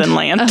the Golden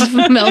Land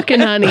of milk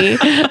and honey,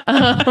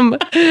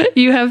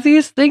 you have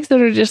these things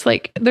that are just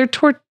like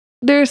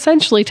they're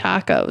essentially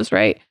tacos,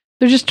 right?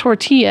 They're just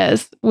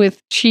tortillas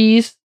with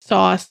cheese,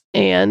 sauce,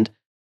 and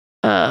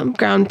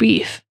ground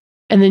beef,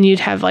 and then you'd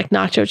have like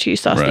nacho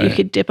cheese sauce that you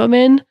could dip them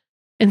in.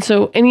 And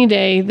so any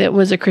day that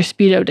was a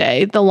Crispito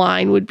day, the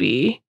line would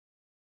be,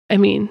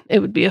 it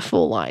would be a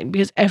full line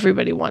because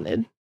everybody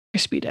wanted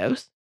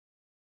Crispitos.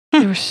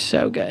 They were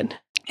so good.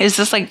 Is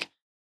this like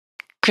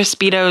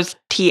Crispitos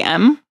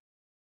TM?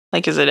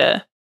 Like, is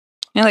it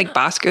like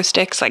Bosco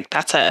sticks? Like,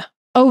 that's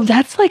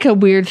like a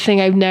weird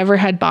thing. I've never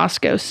had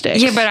Bosco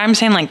sticks. Yeah, but I'm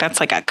saying like that's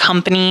like a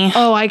company.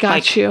 Oh, I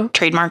got you.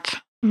 Trademark.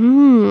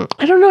 I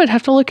don't know. I'd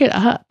have to look it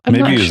up.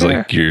 Maybe it was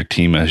like your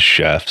team of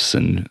chefs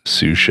and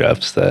sous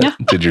chefs that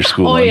did your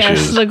school lunches. Oh,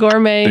 yes, the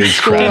gourmet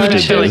school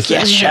lunches. Like,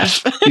 yes,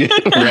 chef. No,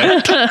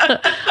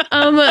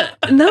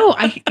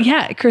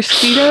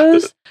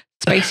 Crispitos,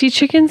 spicy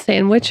chicken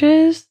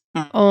sandwiches.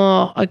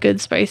 Oh, a good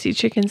spicy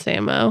chicken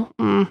samo.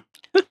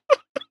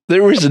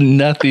 There was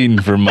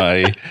nothing from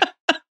my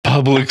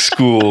public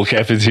school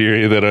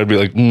cafeteria that I'd be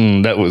like,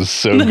 that was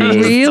so good.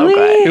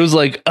 Really? It was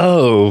like,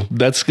 oh,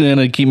 that's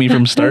gonna keep me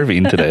from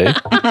starving today.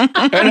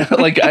 And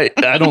like,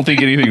 I don't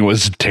think anything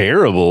was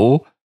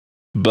terrible,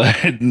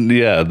 but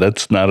yeah,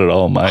 that's not at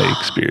all my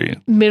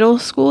experience. Middle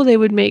school, they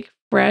would make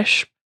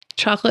fresh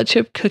chocolate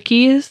chip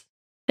cookies,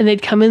 and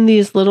they'd come in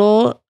these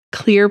little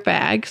clear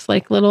bags,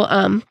 like little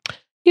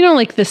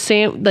like the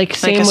sandwich, like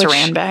a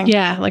saran bag.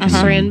 Yeah, like a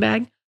saran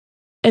bag.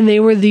 And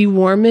they were the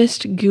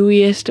warmest,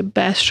 gooeyest,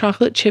 best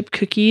chocolate chip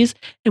cookies.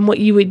 And what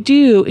you would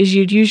do is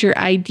you'd use your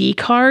ID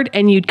card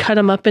and you'd cut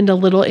them up into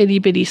little itty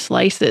bitty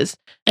slices.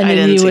 And I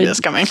then didn't you see would, this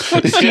coming.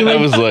 I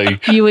was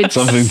like, you would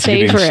something's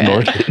getting savor it.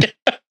 snorted.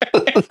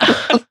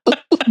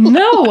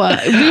 No,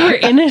 we were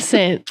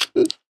innocent.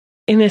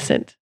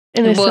 Innocent.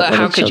 Well, little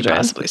how could you children.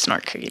 possibly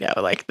snort cookie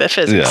dough? Like the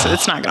physics, Yeah.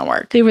 it's not going to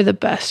work. They were the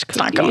best It's cookies.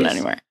 not going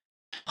anywhere.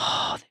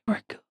 Oh, they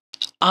were good.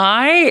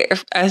 I,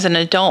 as an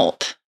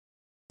adult,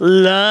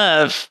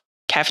 love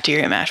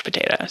cafeteria mashed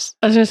potatoes.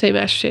 I was going to say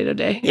mashed potato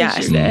day. Yes.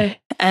 Yesterday.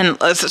 And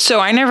so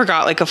I never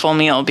got like a full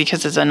meal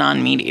because as a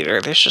non-meat eater,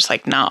 there's just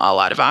like not a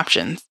lot of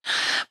options.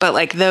 But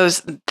like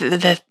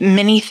the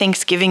mini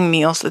Thanksgiving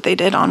meals that they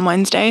did on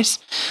Wednesdays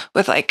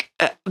with like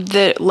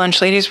the lunch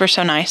ladies were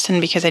so nice.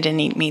 And because I didn't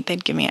eat meat,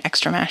 they'd give me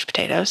extra mashed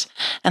potatoes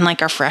and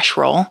like our fresh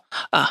roll.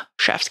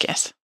 Chef's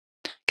kiss.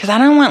 Because I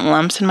don't want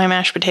lumps in my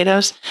mashed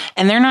potatoes.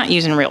 And they're not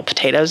using real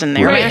potatoes in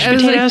their mashed I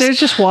was potatoes. like, there's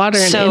just water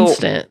and So,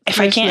 instant. If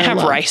I There's can't no have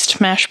lumps.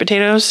 riced mashed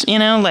potatoes, you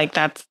know, like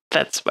that's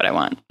what I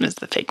want is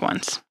the fake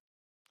ones.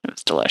 It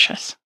was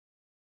delicious.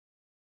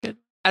 Good.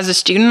 As a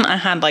student, I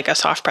had like a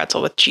soft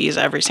pretzel with cheese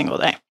every single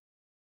day.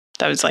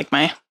 That was like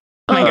my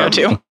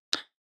go-to.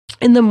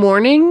 In the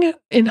morning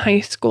in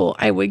high school,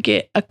 I would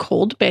get a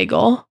cold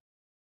bagel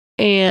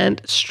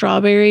and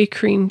strawberry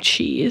cream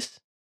cheese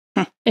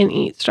and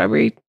eat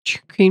strawberry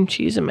cream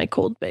cheese in my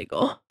cold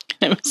bagel.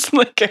 It was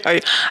like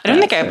I don't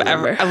think I've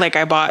remember. ever like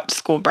I bought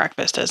school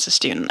breakfast as a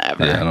student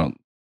ever. Yeah,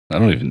 I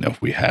don't even know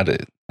if we had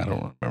it. I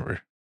don't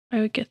remember. I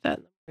would get that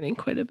in the morning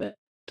quite a bit.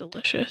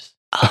 Delicious.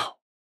 Oh,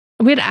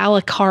 We had a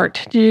la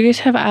carte. Did you guys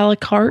have a la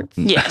carte?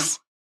 yes.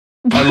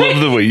 I love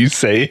the way you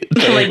say it.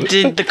 Like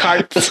did the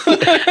carts.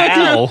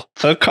 Al,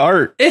 a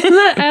cart. Isn't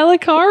that a la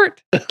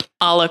carte?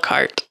 A la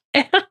carte.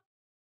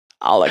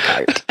 A la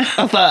carte.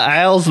 I thought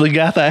Al's the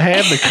guy that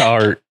had the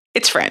cart.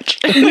 It's French.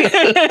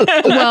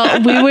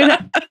 Well, we would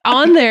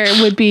on there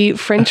would be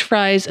French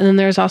fries, and then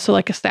there's also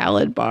like a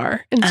salad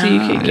bar, and so you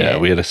could get. Yeah,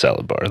 we had a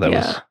salad bar. That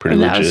was pretty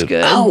and legit. That was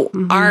good. Oh,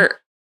 Mhm. our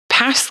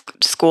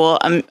past school,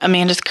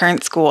 Amanda's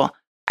current school,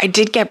 I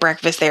did get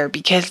breakfast there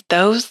because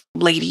those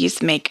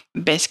ladies make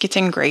biscuits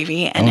and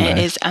gravy and Oh, it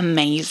nice. is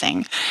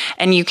amazing.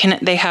 And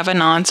they have a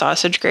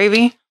non-sausage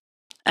gravy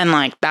and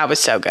like that was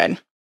so good.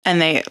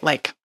 And they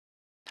like,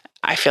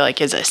 I feel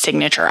like is a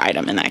signature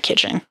item in that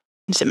kitchen.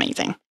 It's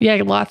amazing.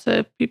 Yeah, lots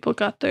of people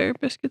got their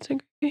biscuits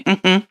and gravy.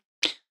 hmm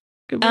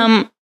Good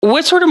one.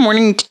 What sort of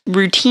morning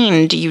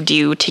routine do you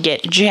do to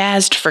get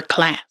jazzed for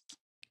class?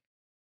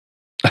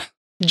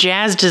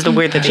 Jazzed is the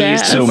word that they use.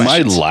 Jazzed. So my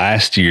questions.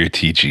 last year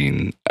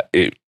teaching,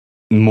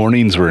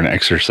 mornings were an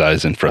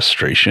exercise in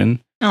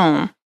frustration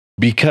Oh,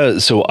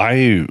 because so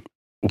I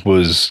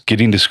was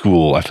getting to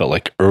school. I felt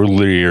like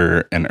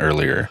earlier and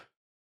earlier.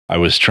 I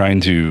was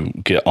trying to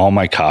get all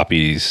my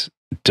copies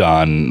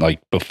done like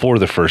before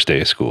the first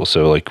day of school.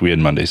 So like we had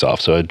Mondays off.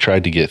 So I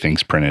tried to get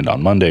things printed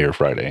on Monday or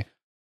Friday.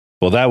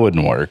 Well, that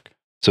wouldn't work.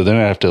 So then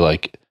I have to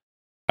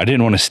I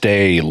didn't want to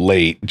stay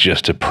late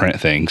just to print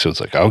things. So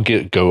it's like, I'll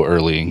go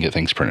early and get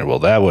things printed. Well,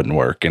 that wouldn't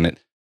work.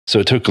 So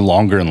it took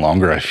longer and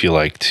longer, I feel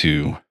like,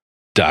 to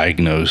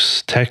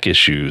diagnose tech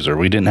issues, or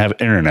we didn't have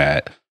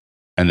internet.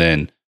 And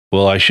then,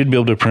 well, I should be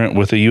able to print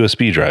with a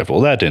USB drive.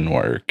 Well, that didn't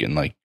work. And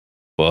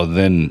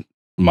then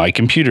my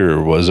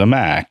computer was a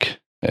Mac.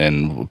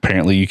 And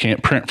apparently you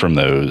can't print from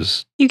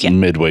those you can.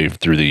 midway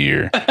through the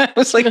year. I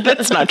was like,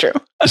 that's not true.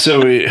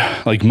 So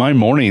my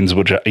mornings,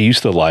 which I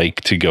used to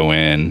like to go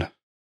in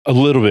a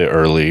little bit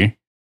early,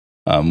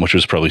 which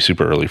was probably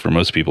super early for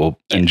most people,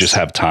 and just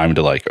have time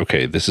to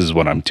okay, this is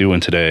what I'm doing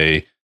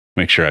today.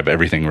 Make sure I have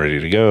everything ready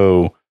to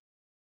go.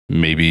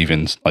 Maybe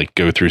even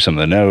go through some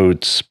of the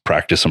notes,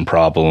 practice some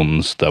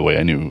problems. That way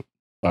I knew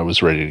I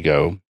was ready to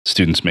go.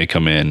 Students may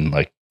come in,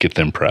 get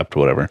them prepped,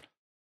 whatever.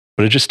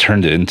 But it just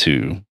turned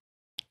into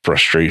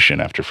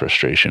frustration after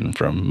frustration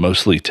from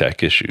mostly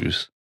tech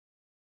issues.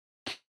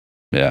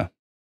 Yeah.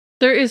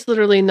 There is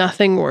literally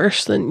nothing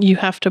worse than you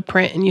have to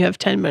print and you have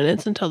 10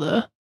 minutes until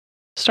the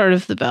start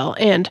of the bell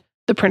and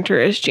the printer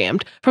is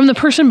jammed from the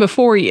person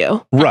before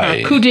you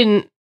Right. who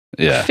didn't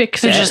Yeah.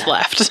 fix Who it. just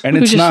left. And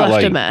who it's just not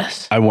left a like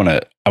mess. I want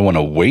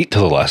to wait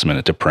till the last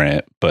minute to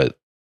print, but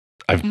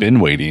I've been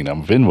waiting.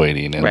 I've been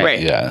waiting. And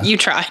Right. yeah. You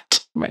tried.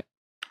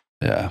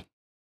 Yeah.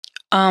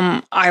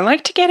 I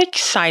like to get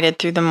excited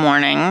through the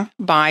morning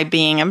by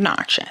being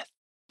obnoxious,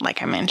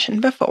 like I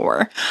mentioned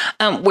before.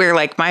 Where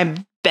my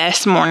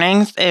best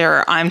mornings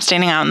are I'm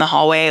standing out in the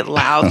hallway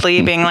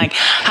loudly being like,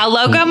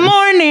 hello, good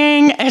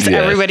morning, as Yes,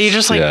 everybody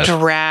just yes.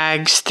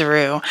 drags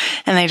through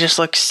and they just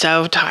look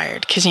so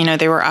tired because,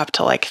 they were up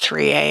till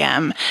 3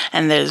 a.m.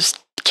 and those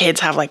kids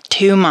have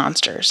 2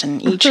 monsters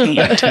in each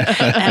hand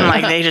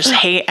and they just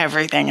hate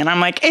everything. And I'm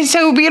like, it's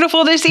so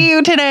beautiful to see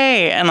you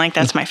today. And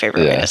that's my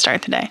favorite way to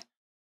start the day.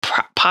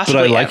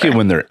 Possibly But I like ever. it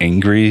when they're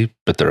angry,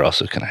 but they're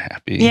also kind of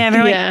happy. Yeah,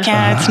 they're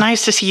Yeah. it's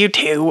nice to see you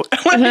too.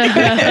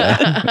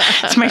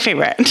 It's my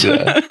favorite.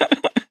 Yeah.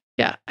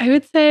 Yeah, I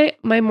would say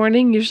my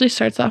morning usually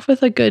starts off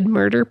with a good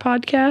murder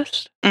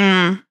podcast.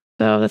 Mm.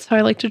 So that's how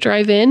I like to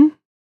drive in.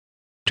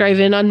 drive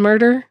in on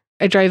murder.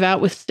 I drive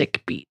out with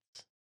sick beats.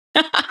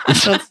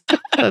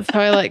 That's how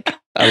I like.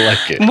 I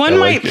like it. One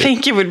might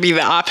think it would be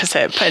the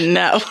opposite, but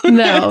no.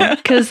 No,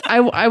 because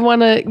I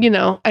want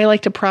to, I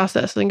like to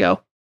process and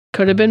go,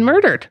 could have been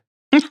murdered.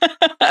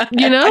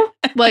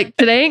 Like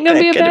today ain't going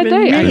to be a bad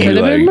day. I could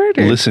have been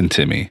murdered. Listen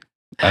to me.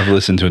 I've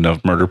listened to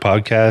enough murder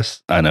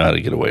podcasts. I know how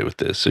to get away with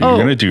this. So you're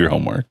going to do your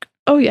homework.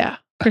 Oh, yeah,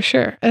 for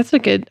sure. I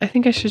think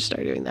I should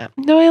start doing that.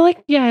 No, I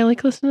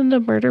like listening to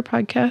murder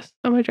podcasts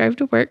on my drive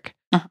to work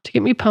to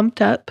get me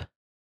pumped up.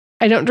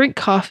 I don't drink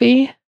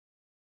coffee.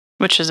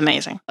 Which is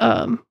amazing.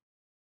 But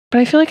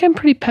I feel like I'm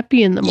pretty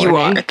peppy in the morning.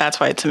 You are. That's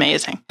why it's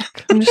amazing.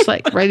 I'm just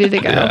like ready to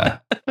go. Yeah.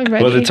 I'm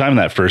ready. By the time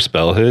that first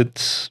bell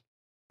hits,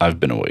 I've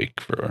been awake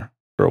for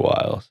a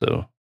while.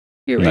 So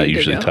I'm not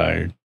usually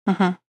tired.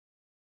 Uh-huh.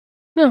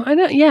 No, I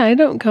don't. Yeah, I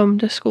don't come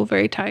to school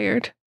very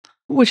tired,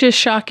 which is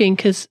shocking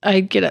because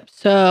I get up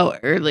so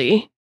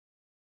early.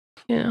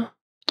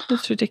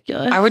 It's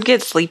ridiculous. I would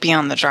get sleepy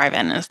on the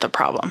drive-in is the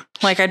problem.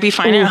 Like I'd be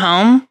fine at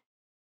home.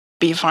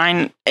 Be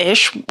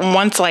fine-ish.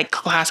 Once like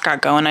class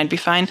got going, I'd be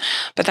fine.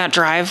 But that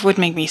drive would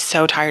make me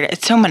so tired.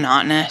 It's so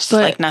monotonous.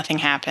 Like nothing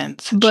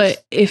happens.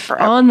 But if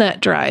forever. On that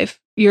drive,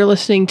 you're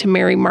listening to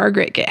Mary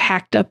Margaret get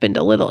hacked up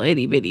into little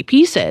itty bitty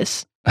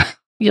pieces,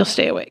 you'll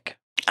stay awake.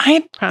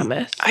 I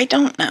promise. I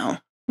don't know.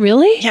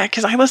 Really? Yeah,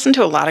 because I listen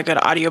to a lot of good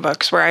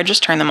audiobooks where I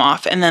just turn them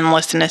off and then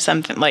listen to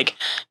something like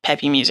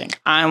peppy music.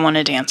 I want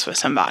to dance with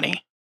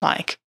somebody.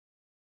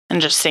 And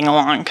just sing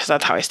along because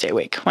that's how I stay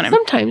awake when I'm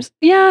sometimes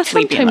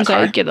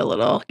I get a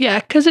little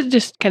because it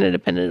just kind of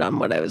depended on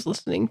what I was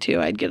listening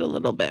to. I'd get a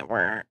little bit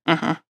where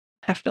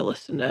have to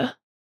listen to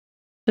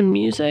some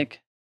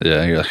music.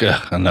 Yeah, you're like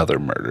another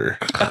murder.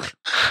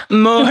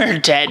 More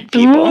dead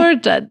people. More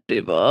dead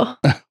people.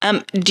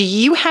 Do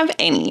you have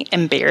any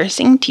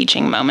embarrassing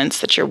teaching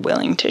moments that you're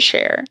willing to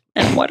share,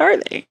 and what are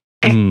they?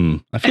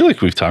 I feel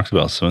like we've talked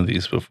about some of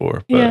these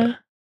before. But yeah,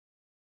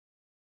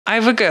 I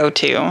have a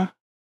go-to.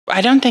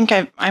 I don't think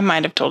I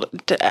might have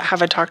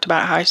have I talked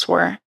about how I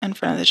swore in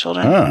front of the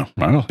children? Oh,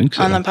 I don't think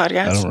so. On the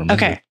podcast? I don't remember.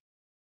 Okay.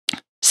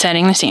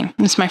 Setting the scene.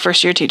 This is my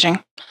first year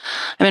teaching.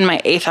 I'm in my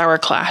 8th hour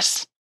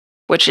class,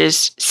 which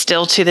is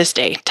still to this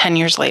day, 10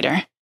 years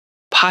later,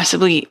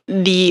 possibly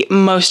the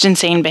most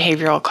insane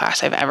behavioral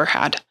class I've ever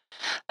had,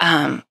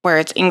 where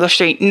it's English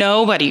 3.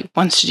 Nobody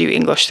wants to do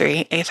English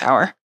 3, 8th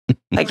hour.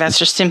 Like, that's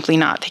just simply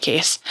not the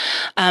case.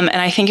 And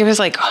I think it was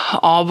like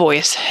all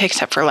boys,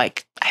 except for I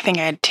think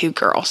I had 2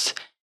 girls.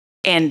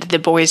 And the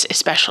boys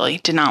especially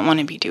did not want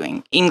to be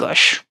doing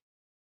English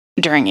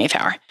during 8th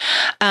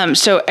hour.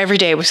 So every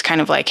day was kind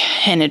of like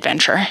an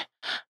adventure.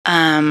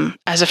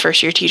 As a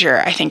first year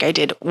teacher, I think I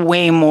did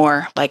way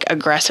more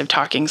aggressive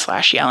talking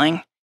 /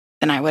 yelling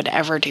than I would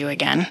ever do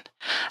again,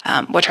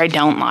 which I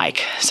don't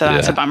like. So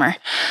that's a bummer.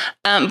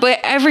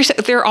 But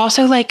they're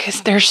also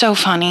they're so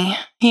funny,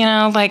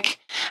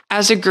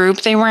 as a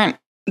group,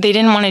 they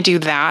didn't want to do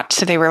that.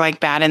 So they were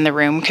bad in the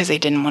room because they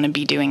didn't want to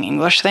be doing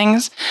English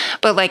things.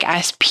 But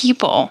as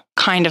people,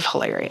 kind of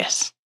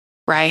hilarious.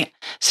 Right.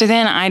 So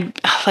then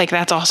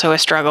that's also a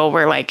struggle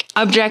where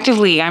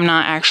objectively, I'm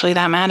not actually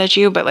that mad at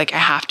you, but I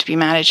have to be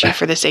mad at you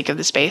for the sake of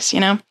the space,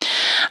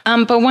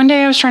 But one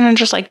day I was trying to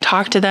just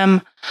talk to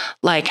them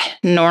like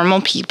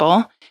normal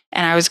people.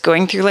 And I was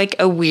going through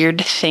a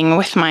weird thing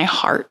with my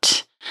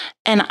heart.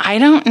 And I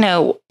don't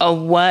know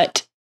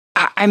what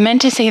I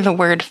meant to say the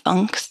word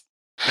funks.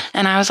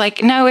 And I was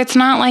like, no, it's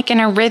not an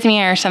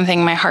arrhythmia or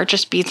something. My heart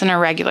just beats in a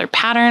regular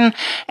pattern.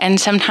 And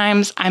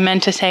sometimes I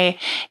meant to say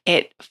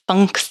it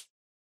funks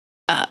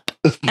up.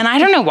 And I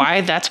don't know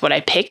why that's what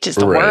I picked as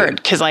the word,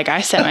 because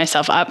I set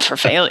myself up for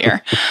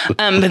failure.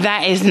 But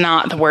that is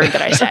not the word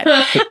that I said.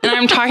 And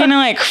I'm talking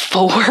to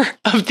 4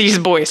 of these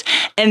boys,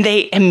 and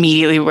they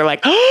immediately were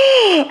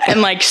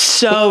and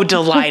so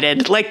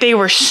delighted. They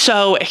were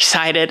so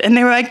excited. And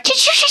they were like, did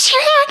you just hear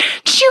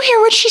that? Did you hear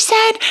what she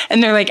said?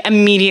 And they're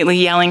immediately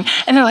yelling.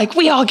 And they're like,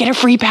 we all get a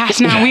free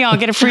pass now. We all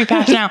get a free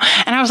pass now.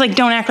 And I was like,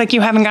 don't act like you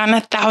haven't gotten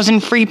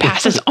 1,000 free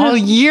passes all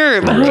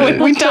year. What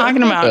are we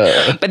talking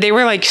about? But they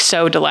were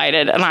so delighted.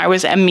 And I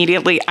was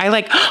immediately,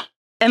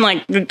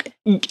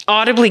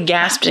 audibly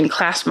gasped and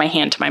clasped my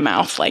hand to my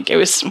mouth. It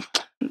was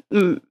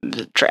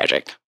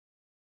tragic.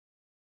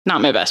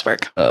 Not my best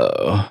work.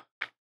 Oh,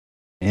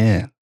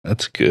 yeah,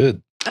 that's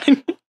good.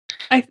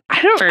 I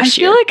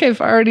feel like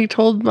I've already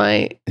told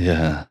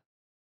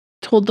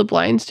told the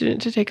blind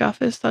student to take off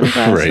his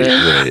sunglasses.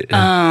 Right.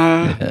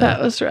 That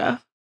was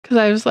rough. Because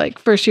I was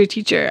first year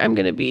teacher, I'm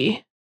going to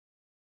be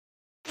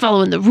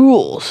following the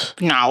rules.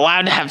 Not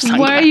allowed to have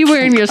sunglasses. Why are you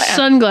wearing your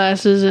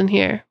sunglasses in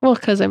here? Well,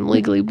 because I'm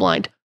legally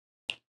blind.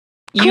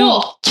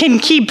 You can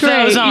keep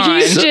those on.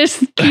 You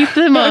just keep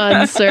them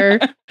on, sir.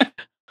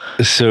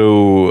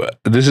 So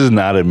this is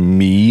not a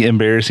me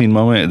embarrassing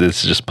moment.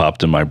 This just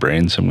popped in my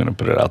brain, so I'm going to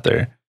put it out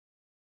there.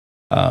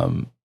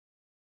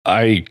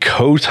 I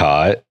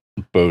co-taught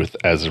both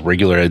as a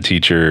regular ed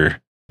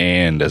teacher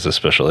and as a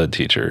special ed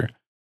teacher.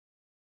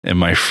 In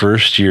my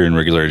first year in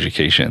regular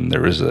education,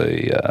 there was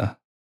a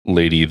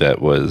lady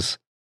that was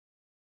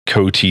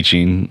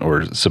co-teaching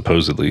or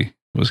supposedly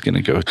was going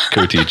to go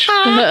co-teach. She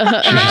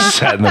just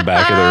sat in the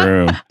back of the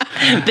room.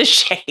 The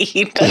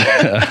shade.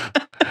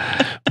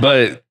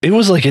 But it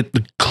was like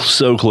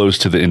so close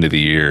to the end of the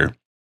year,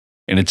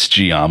 and it's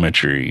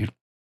geometry.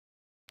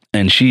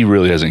 And she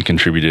really hasn't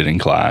contributed in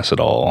class at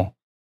all.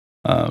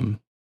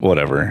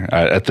 Whatever.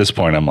 At this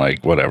point, I'm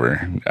like,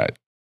 whatever.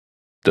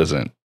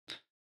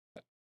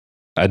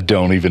 I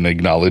don't even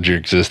acknowledge your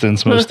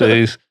existence most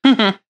days.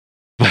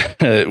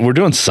 But we're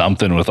doing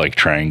something with like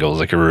triangles,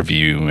 like a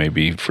review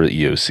maybe for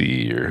the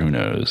EOC or who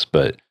knows.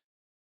 But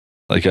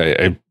like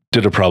I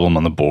did a problem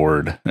on the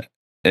board,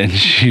 and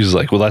she was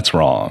like, well, that's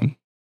wrong.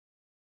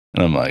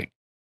 And I'm like,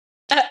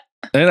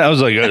 and I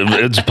was like,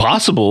 it's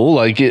possible.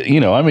 Like,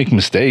 I make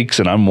mistakes,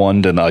 and I'm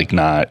one to like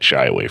not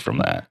shy away from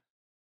that.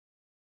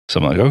 So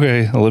I'm like,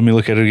 okay, well, let me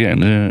look at it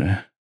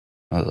again.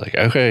 I was like,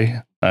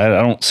 okay, I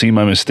don't see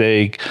my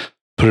mistake.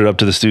 Put it up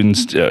to the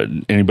students.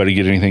 Anybody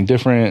get anything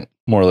different?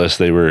 More or less,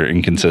 they were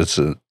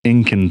inconsistent.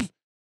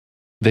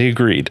 They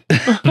agreed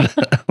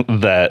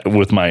that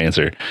with my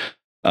answer.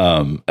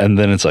 And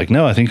then it's like,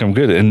 no, I think I'm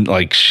good. And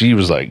like, she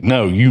was like,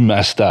 no, you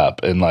messed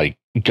up, and like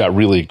got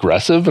really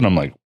aggressive. And I'm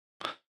like,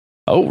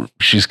 oh,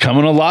 she's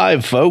coming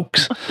alive,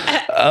 folks.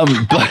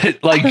 But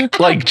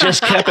like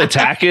just kept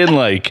attacking.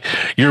 Like,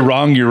 you're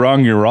wrong, you're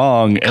wrong, you're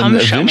wrong. And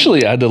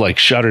eventually I had to like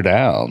shut her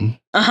down.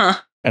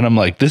 And I'm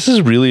like, this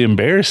is really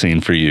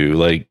embarrassing for you.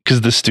 Like,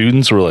 because the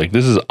students were like,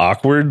 this is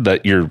awkward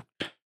that you're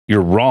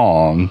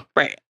wrong.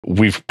 Right.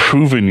 We've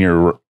proven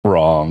you're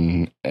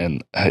wrong.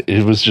 And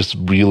it was just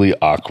really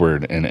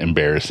awkward and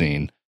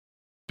embarrassing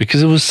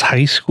because it was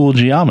high school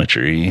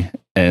geometry.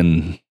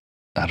 And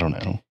I don't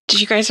know. Did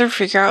you guys ever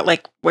figure out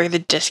like where the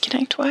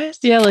disconnect was?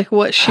 Yeah, like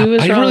what she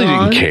was I wrong really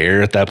on? didn't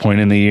care at that point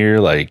in the year.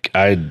 Like,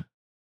 I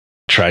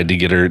tried to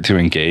get her to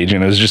engage,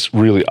 and it was just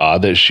really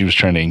odd that she was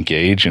trying to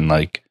engage, and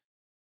like,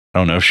 I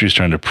don't know if she was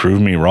trying to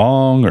prove me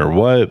wrong or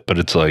what, but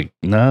it's like,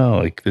 no,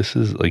 like, this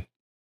is like,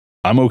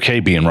 I'm okay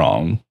being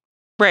wrong.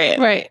 Right.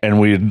 Right. And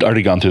we had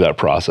already gone through that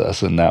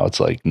process, and now it's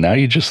like, now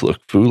you just look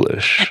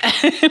foolish.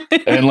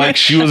 And like,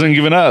 she wasn't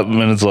giving up,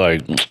 and it's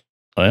like,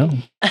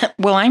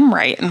 well, I'm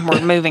right, and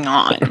we're moving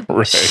on.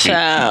 Right. So.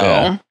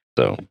 Yeah.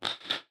 So,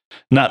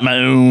 not my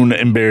own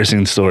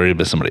embarrassing story,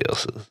 but somebody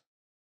else's.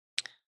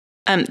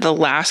 The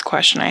last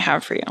question I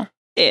have for you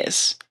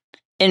is,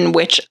 in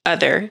which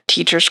other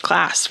teacher's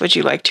class would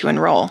you like to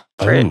enroll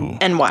for it,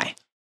 and why?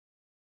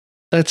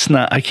 That's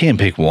not, I can't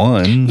pick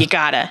one. You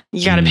gotta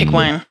pick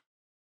one.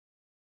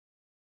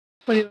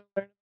 What do you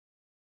learn?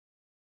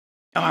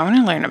 Oh, I want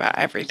to learn about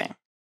everything.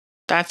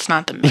 That's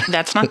not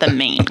the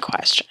main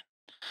question.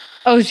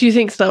 Oh, do you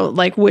think so?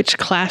 Like which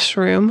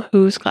classroom?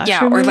 Whose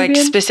classroom? Yeah, or like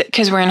specific,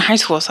 because we're in high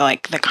school, so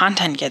like the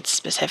content gets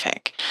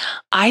specific.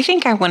 I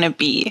think I want to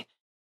be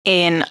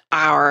in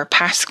our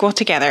past school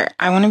together.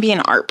 I want to be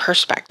in art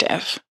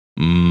perspective.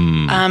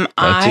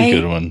 That's a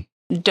good one.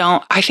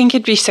 I think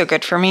it'd be so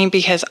good for me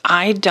because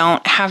I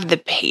don't have the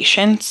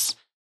patience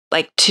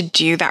like to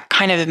do that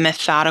kind of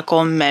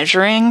methodical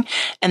measuring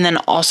and then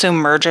also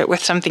merge it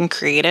with something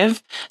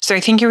creative. So I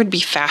think it would be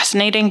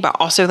fascinating, but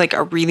also like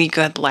a really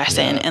good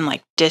lesson in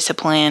like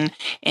discipline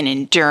and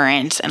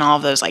endurance and all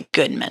of those like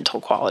good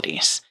mental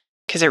qualities.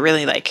 Because it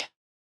really like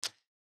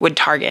would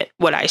target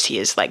what I see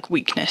as like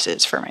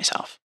weaknesses for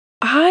myself.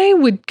 I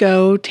would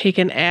go take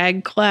an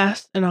ag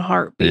class in a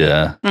heartbeat.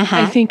 Yeah.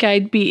 I think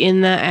I'd be in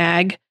the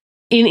ag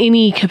in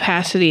any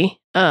capacity.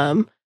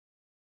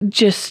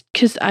 Just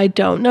because I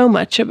don't know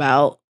much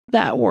about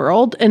that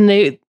world.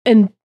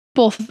 And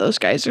both of those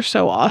guys are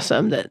so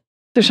awesome that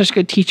they're such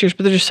good teachers,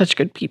 but they're just such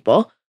good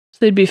people. So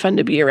they'd be fun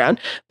to be around.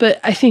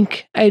 But I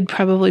think I'd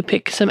probably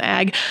pick some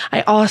ag.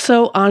 I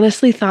also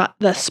honestly thought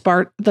the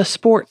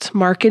sports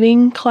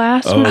marketing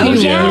class would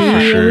be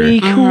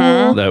really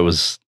cool. That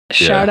was...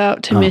 Shout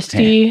out to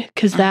Misty,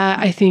 because that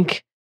I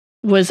think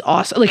was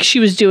awesome. Like she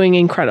was doing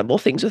incredible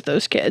things with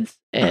those kids.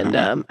 And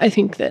I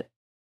think that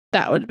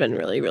would have been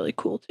really, really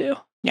cool too.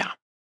 Yeah.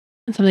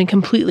 And something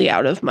completely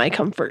out of my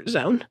comfort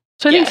zone.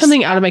 So I think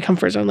something out of my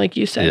comfort zone, like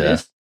you said,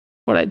 is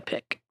what I'd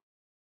pick.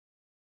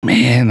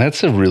 Man,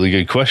 that's a really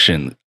good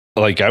question.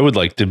 Like, I would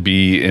like to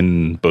be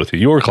in both of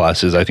your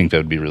classes. I think that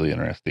would be really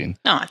interesting.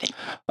 No, I think.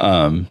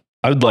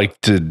 I would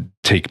like to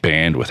take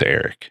band with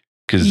Eric.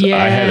 Because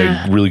I had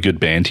a really good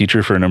band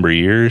teacher for a number of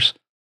years,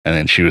 and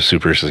then she was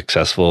super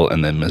successful,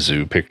 and then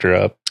Mizzou picked her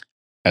up,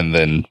 and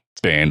then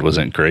band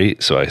wasn't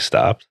great, so I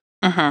stopped.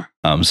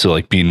 So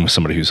like being with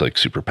somebody who's like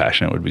super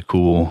passionate would be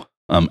cool.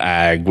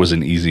 Ag was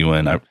an easy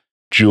one.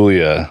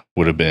 Julia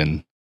would have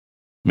been,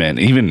 man,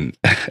 even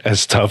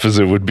as tough as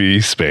it would be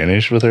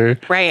Spanish with her.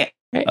 Right.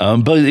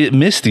 But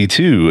Misty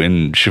too,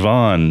 and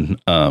Siobhan.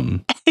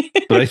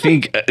 But I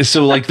think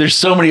so. Like, there's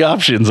so many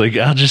options. Like,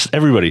 I'll just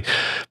everybody.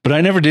 But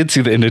I never did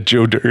see the end of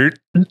Joe Dirt.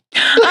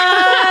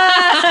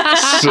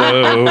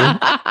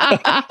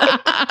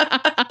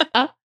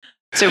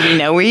 So we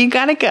know where you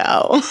gotta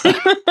go.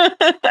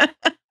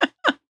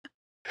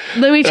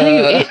 Let me tell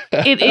you,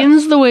 it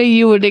ends the way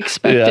you would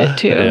expect it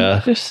to.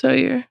 Yeah. Just so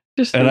you're.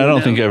 And I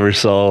don't think I ever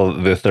saw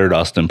the third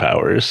Austin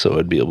Powers, so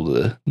I'd be able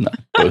to knock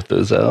both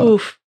those out.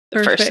 Oof. the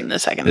first Perfect. and the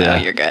second, though,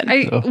 you're good.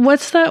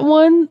 What's that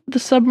one? The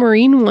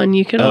submarine one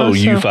you can also...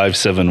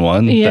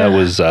 U571. Yeah. That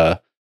was,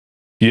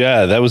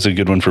 that was a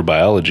good one for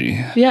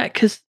biology. Yeah,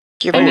 because...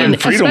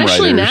 and Freedom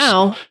especially Riders.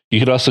 now. You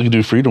could also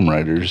do Freedom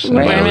Riders in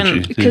Right.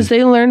 biology. Because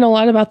they learned a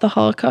lot about the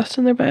Holocaust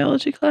in their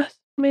biology class.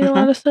 Made a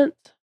lot of sense.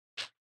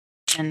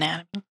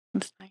 Anatomy.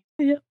 That's nice.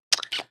 Yeah.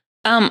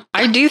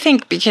 I do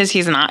think because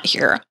he's not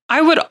here,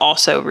 I would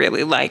also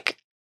really like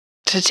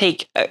to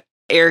take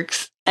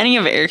any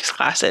of Eric's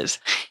classes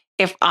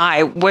if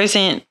I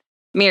wasn't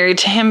married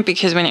to him,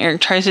 because when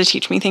Eric tries to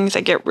teach me things,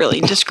 I get really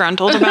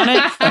disgruntled about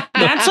it.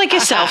 That's like a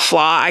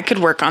self-flaw. I could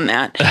work on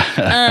that.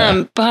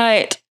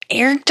 But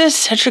Eric does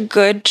such a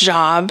good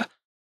job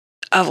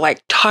of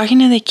like talking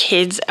to the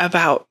kids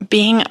about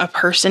being a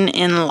person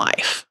in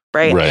life.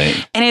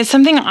 Right. And it's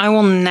something I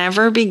will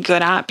never be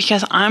good at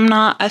because I'm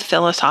not a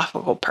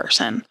philosophical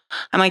person.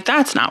 I'm like,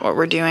 that's not what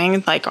we're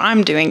doing. Like,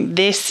 I'm doing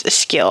this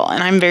skill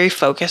and I'm very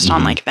focused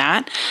on like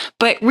that.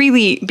 But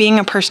really, being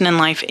a person in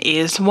life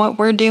is what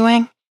we're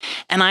doing.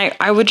 And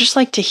I would just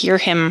like to hear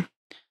him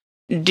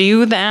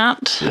do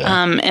that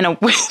in a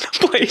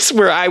place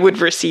where I would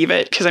receive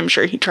it, because I'm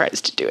sure he tries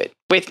to do it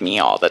with me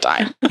all the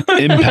time.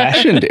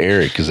 Impassioned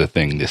Eric is a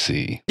thing to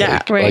see. Yeah.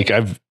 Like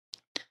I've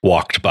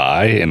walked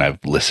by and I've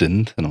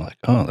listened and I'm like,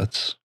 oh,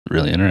 that's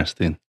really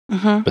interesting.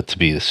 But to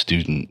be a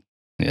student,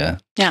 yeah.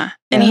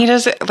 And he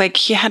does it like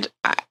he had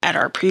at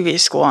our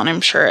previous school, and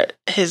I'm sure at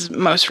his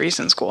most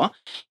recent school,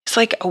 it's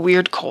like a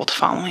weird cult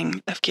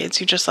following of kids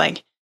who just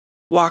like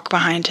walk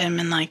behind him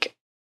and like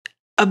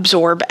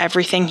absorb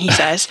everything he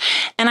says.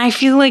 And I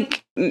feel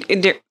like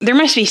there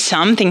must be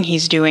something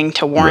he's doing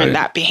to warrant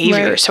that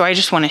behavior. So I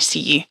just want to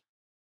see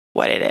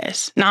what it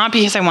is. Not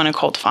because I want a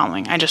cult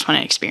following. I just want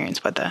to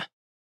experience what the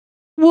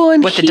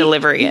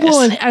delivery is.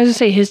 Well, and I was going to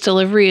say his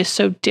delivery is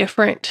so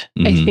different,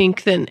 I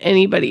think, than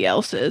anybody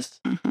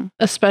else's,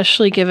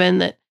 especially given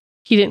that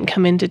he didn't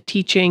come into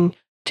teaching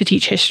to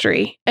teach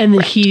history, and then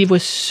he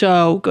was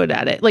so good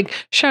at it. Like,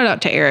 shout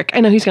out to Eric.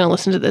 I know he's going to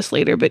listen to this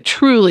later, but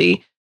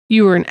truly,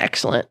 you were an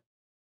excellent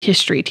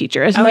history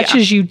teacher. As much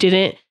as you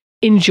didn't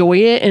enjoy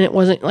it and it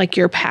wasn't like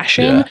your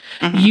passion,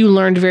 you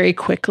learned very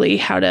quickly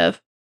how to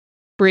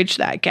bridge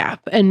that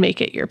gap and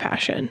make it your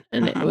passion.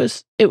 And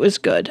it was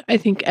good. I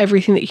think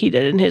everything that he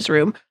did in his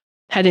room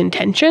had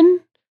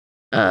intention.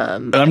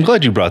 And I'm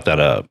glad you brought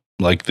that up,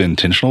 like the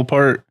intentional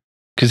part,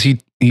 because he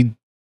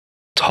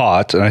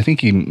taught, and I think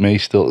he may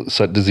still,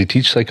 does he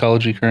teach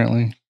psychology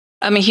currently?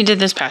 I mean, he did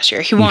this past year.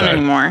 He won't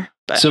anymore.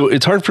 But. So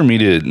it's hard for me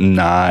to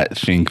not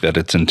think that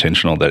it's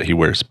intentional that he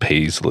wears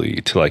paisley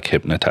to like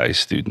hypnotize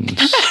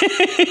students.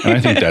 And I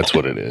think that's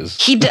what it is.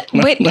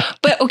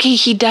 But okay,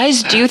 he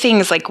does do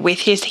things like with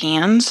his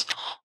hands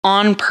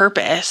on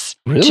purpose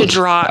to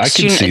draw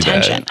student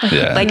attention.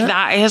 Yeah. Like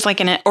that is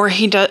like or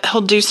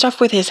he'll do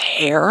stuff with his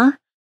hair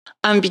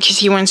because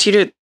he wants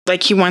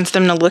he wants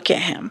them to look at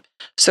him.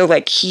 So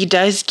like he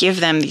does give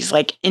them these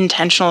like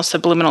intentional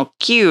subliminal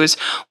cues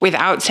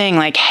without saying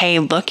like, hey,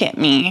 look at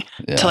me,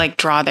 to like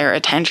draw their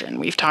attention.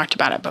 We've talked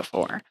about it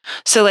before.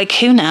 So like,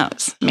 who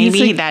knows?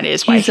 Maybe that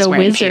is why he's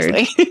wearing wizard.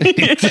 paisley.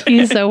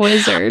 He's a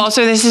wizard.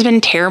 Also, this has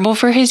been terrible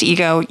for his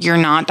ego. You're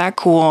not that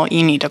cool.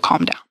 You need to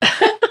calm down.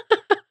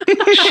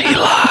 She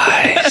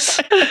lies.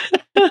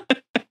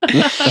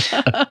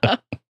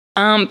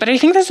 But I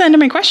think that's the end of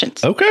my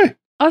questions. Okay.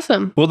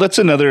 Awesome. Well, that's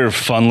another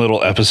fun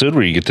little episode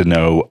where you get to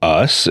know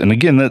us. And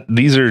again,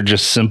 these are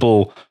just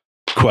simple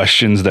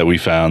questions that we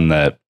found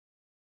that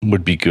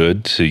would be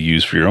good to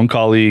use for your own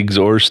colleagues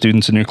or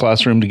students in your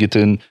classroom to get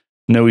to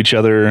know each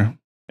other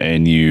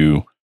and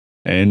you.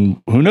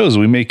 And who knows,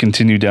 we may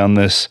continue down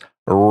this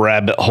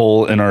rabbit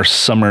hole in our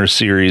summer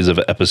series of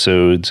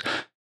episodes.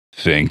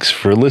 Thanks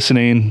for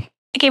listening.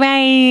 Okay,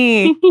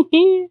 bye.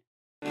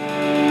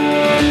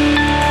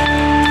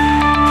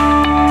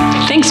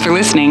 Thanks for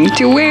listening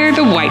to Where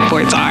the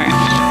Whiteboards Are.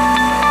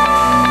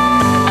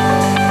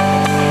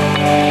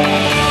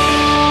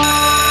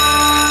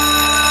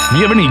 If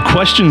you have any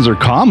questions or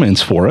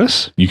comments for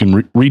us, you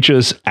can reach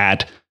us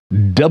at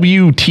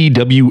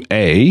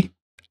WTWA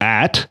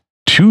at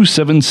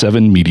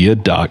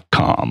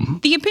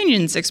 277media.com. The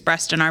opinions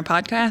expressed in our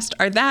podcast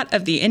are that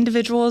of the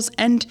individuals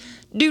and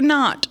do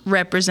not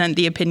represent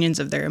the opinions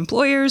of their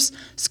employers,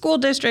 school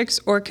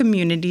districts, or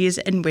communities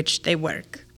in which they work.